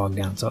and got bogged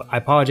down. So I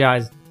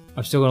apologize.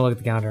 I'm still going to look at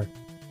the calendar.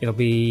 It'll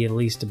be at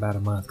least about a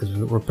month because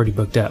we're pretty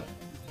booked up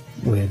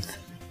with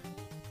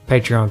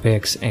Patreon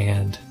picks,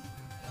 and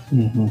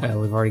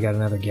we've already got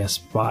another guest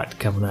spot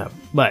coming up.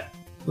 But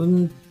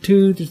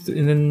 2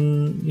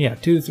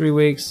 to 3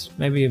 weeks,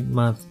 maybe a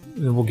month,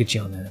 and we'll get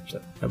you on that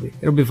episode.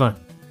 It'll be fun.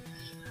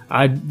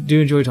 I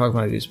do enjoy talking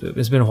about Goose Poop.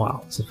 It's been a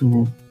while. So I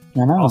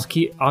know.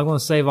 I'm going to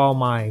save all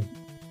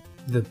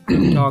the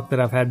talk that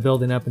I've had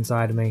building up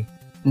inside of me.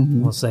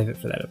 We'll save it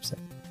for that episode.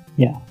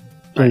 Yeah,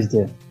 please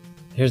do.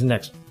 Here's the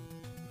next one.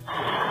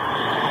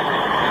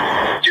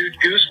 Dude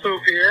Goose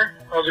Poop here.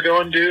 How's it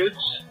going, dudes?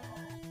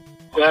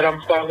 Glad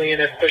I'm finally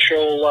an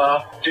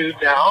official dude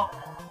now.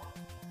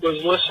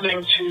 Was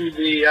listening to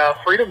the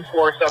Freedom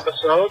Force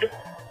episode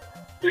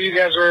where you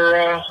guys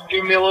were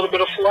giving me a little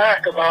bit of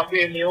flack about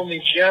being the only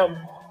gem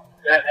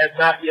that had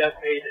not yet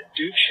made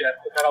dude shit,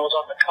 but that I was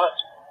on the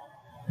cusp.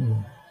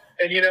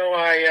 And you know,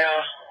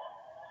 I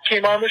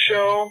came on the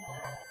show.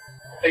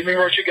 I even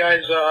wrote you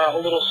guys a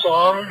little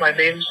song, my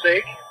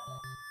namesake.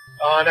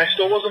 And I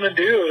still wasn't a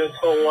dude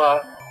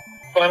until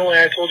finally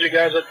I told you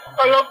guys that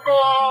I love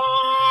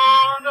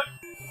God.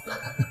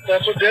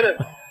 That's what did it.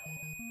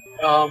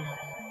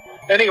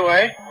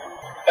 Anyway,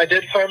 I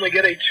did finally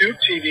get a tube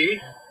TV.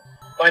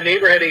 My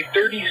neighbor had a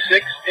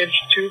 36-inch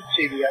tube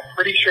TV. I'm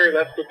pretty sure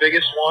that's the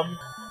biggest one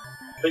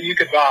that you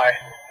could buy.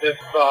 If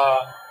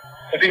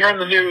you hear on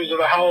the news of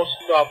a house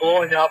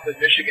blowing up in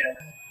Michigan,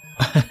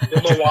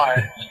 you'll know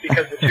why. It's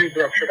because the tube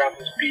ruptured off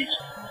this beast.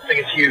 I think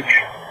it's huge.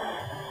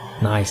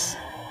 Nice.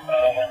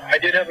 I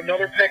did have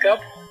another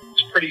pickup.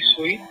 It's pretty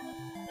sweet.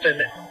 It's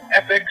an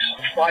Epix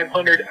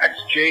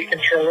 500XJ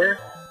controller.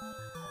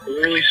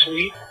 Really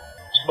sweet.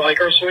 It's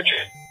micro switch.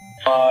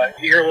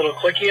 You hear a little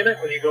clicky in it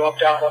when you go up,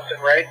 down, left,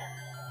 and right,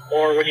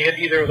 or when you hit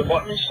either of the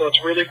buttons, so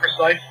it's really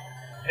precise,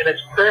 and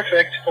it's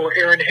perfect for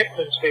Aaron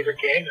Hickman's favorite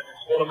game, and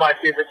it's one of my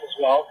favorites as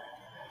well,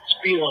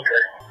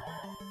 Spelunker.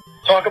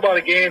 Talk about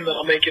a game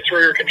that'll make you throw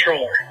your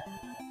controller.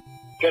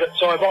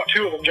 So I bought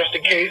 2 of them just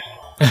in case,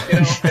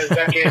 because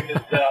that game is,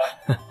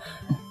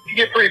 you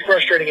get pretty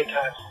frustrating at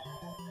times.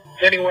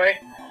 Anyway,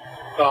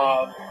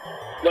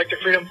 like the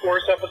Freedom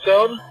Force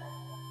episode,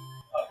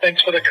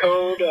 thanks for the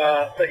code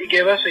that you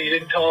gave us, and you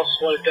didn't tell us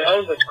what it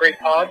does. That's great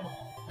pod.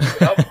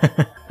 Keep it up.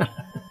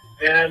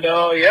 And,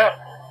 yeah,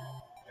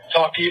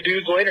 talk to you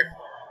dudes later.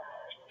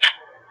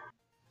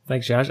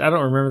 Thanks, Josh. I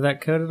don't remember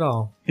that code at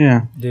all.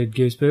 Yeah. Dude,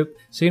 Goose Poop.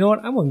 So you know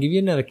what? I'm going to give you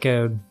another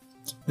code.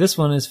 This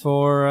one is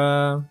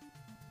for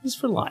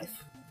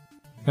life.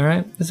 All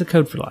right? It's a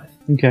code for life.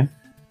 Okay.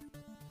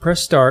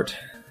 Press start,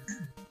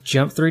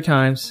 jump 3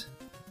 times,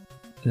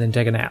 and then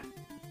take a nap.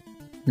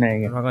 There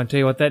you I'm go. not going to tell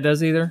you what that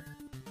does either,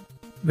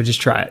 but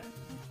just try it.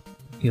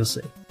 You'll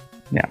see.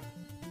 Yeah.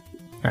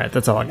 All right,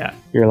 that's all I got.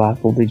 Your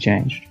life will be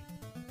changed.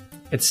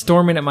 It's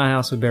storming at my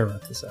house. We better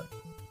wrap this up.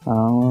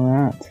 All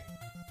right.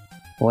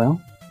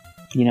 Well,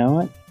 you know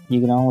what?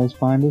 You can always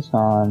find us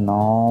on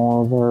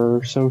all of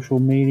our social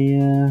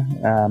media,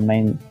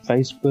 main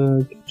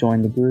Facebook,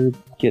 join the group,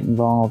 get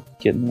involved,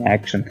 get in the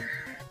action.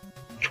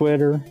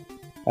 Twitter,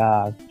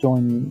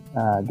 join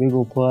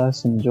Google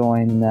Plus and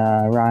join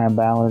Ryan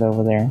Ballard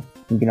over there.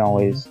 You can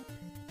always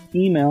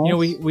email us. You know,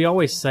 we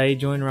always say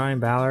join Ryan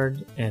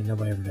Ballard, and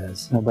nobody ever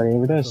does. Nobody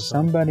ever does. So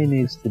sorry. Somebody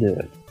needs to do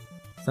it.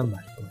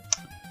 Somebody.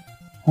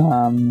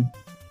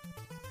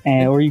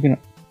 Or you can.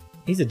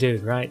 He's a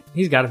dude, right?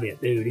 He's got to be a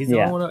dude. He's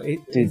Yeah. the only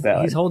one. Dude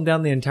Ballard. He's holding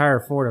down the entire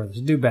fort of us.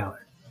 Dude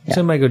Ballard. Yeah.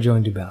 Somebody go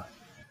join Dude Ballard.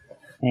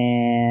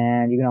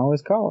 And you can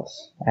always call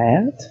us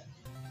at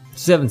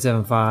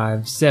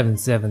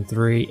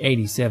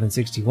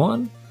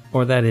 775-773-8761,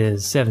 or that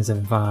is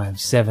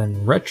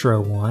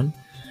 775-7retro1,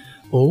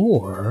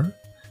 or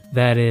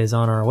that is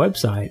on our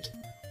website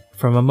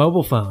from a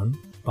mobile phone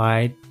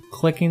by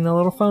clicking the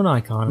little phone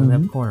icon in the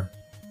upper corner.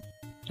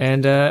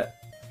 And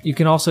you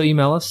can also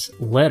email us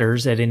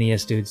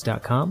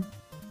letters@nesdudes.com.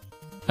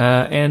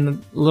 And a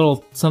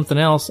little something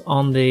else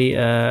on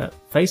the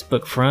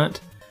Facebook front.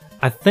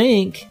 I'm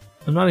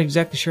not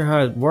exactly sure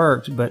how it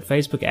worked, but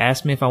Facebook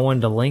asked me if I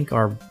wanted to link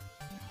our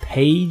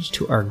page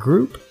to our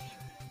group.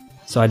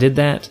 So I did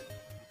that.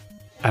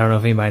 I don't know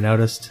if anybody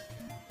noticed.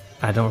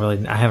 I haven't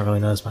really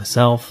noticed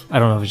myself. I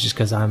don't know if it's just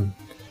because I'm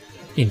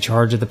in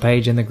charge of the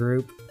page in the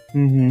group.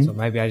 Mm-hmm. So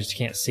maybe I just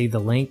can't see the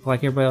link like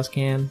everybody else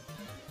can.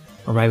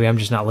 Or maybe I'm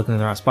just not looking in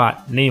the right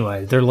spot. And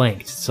anyway, they're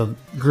linked. So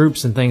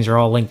groups and things are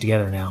all linked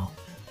together now.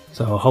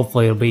 So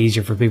hopefully it'll be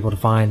easier for people to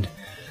find.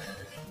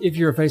 If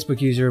you're a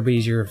Facebook user, it'll be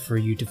easier for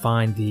you to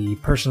find the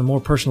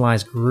more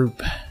personalized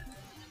group.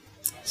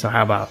 So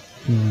how about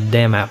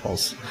damn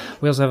apples?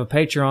 We also have a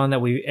Patreon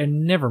that we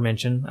never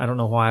mention. I don't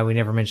know why we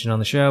never mention on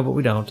the show, but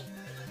we don't.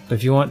 But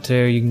if you want to,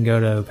 you can go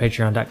to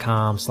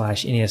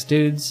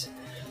patreon.com/NESDudes.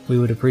 We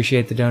would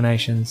appreciate the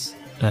donations.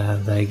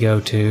 They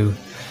go to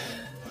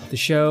the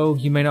show.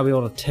 You may not be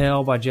able to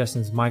tell by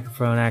Justin's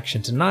microphone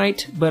action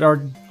tonight, but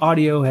our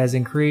audio has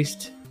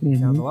increased. It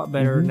sounds a lot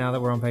better now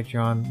that we're on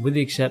Patreon, with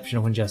the exception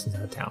of when Justin's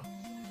out of town.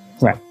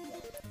 Right.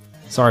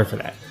 Sorry for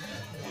that.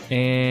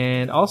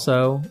 And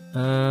also,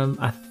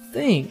 I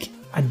think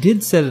I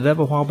did set it up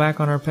a while back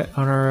on our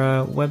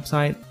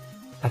website.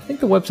 I think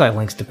the website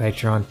links to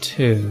Patreon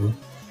too.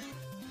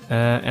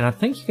 And I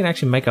think you can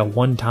actually make a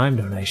one-time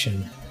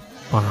donation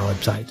on our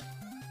website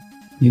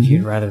if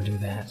you'd rather do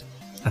that.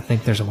 I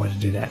think there's a way to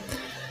do that.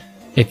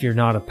 If you're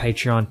not a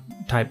Patreon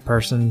type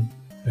person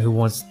who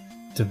wants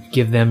to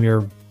give them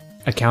your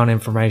account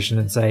information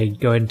and say,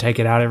 go ahead and take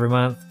it out every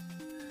month.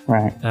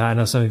 Right. I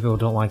know some people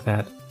don't like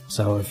that.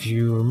 So if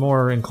you're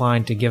more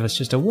inclined to give us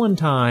just a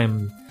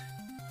one-time,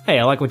 hey,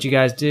 I like what you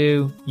guys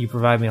do. You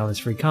provide me all this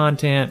free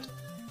content.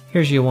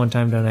 Here's your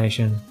one-time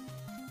donation.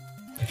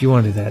 If you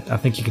want to do that, I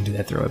think you can do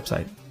that through our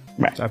website.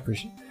 Right. So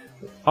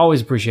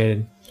always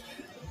appreciated.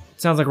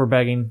 Sounds like we're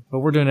begging, but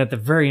we're doing it at the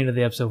very end of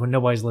the episode when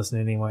nobody's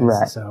listening anyway.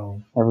 Right.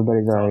 So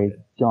everybody's already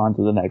gone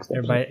to the next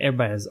episode.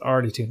 Everybody has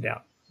already tuned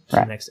out to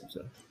the next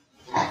episode.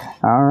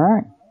 All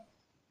right.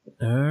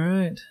 All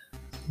right.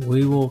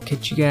 We will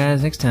catch you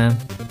guys next time.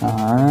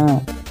 All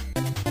right.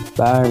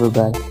 Bye,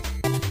 everybody.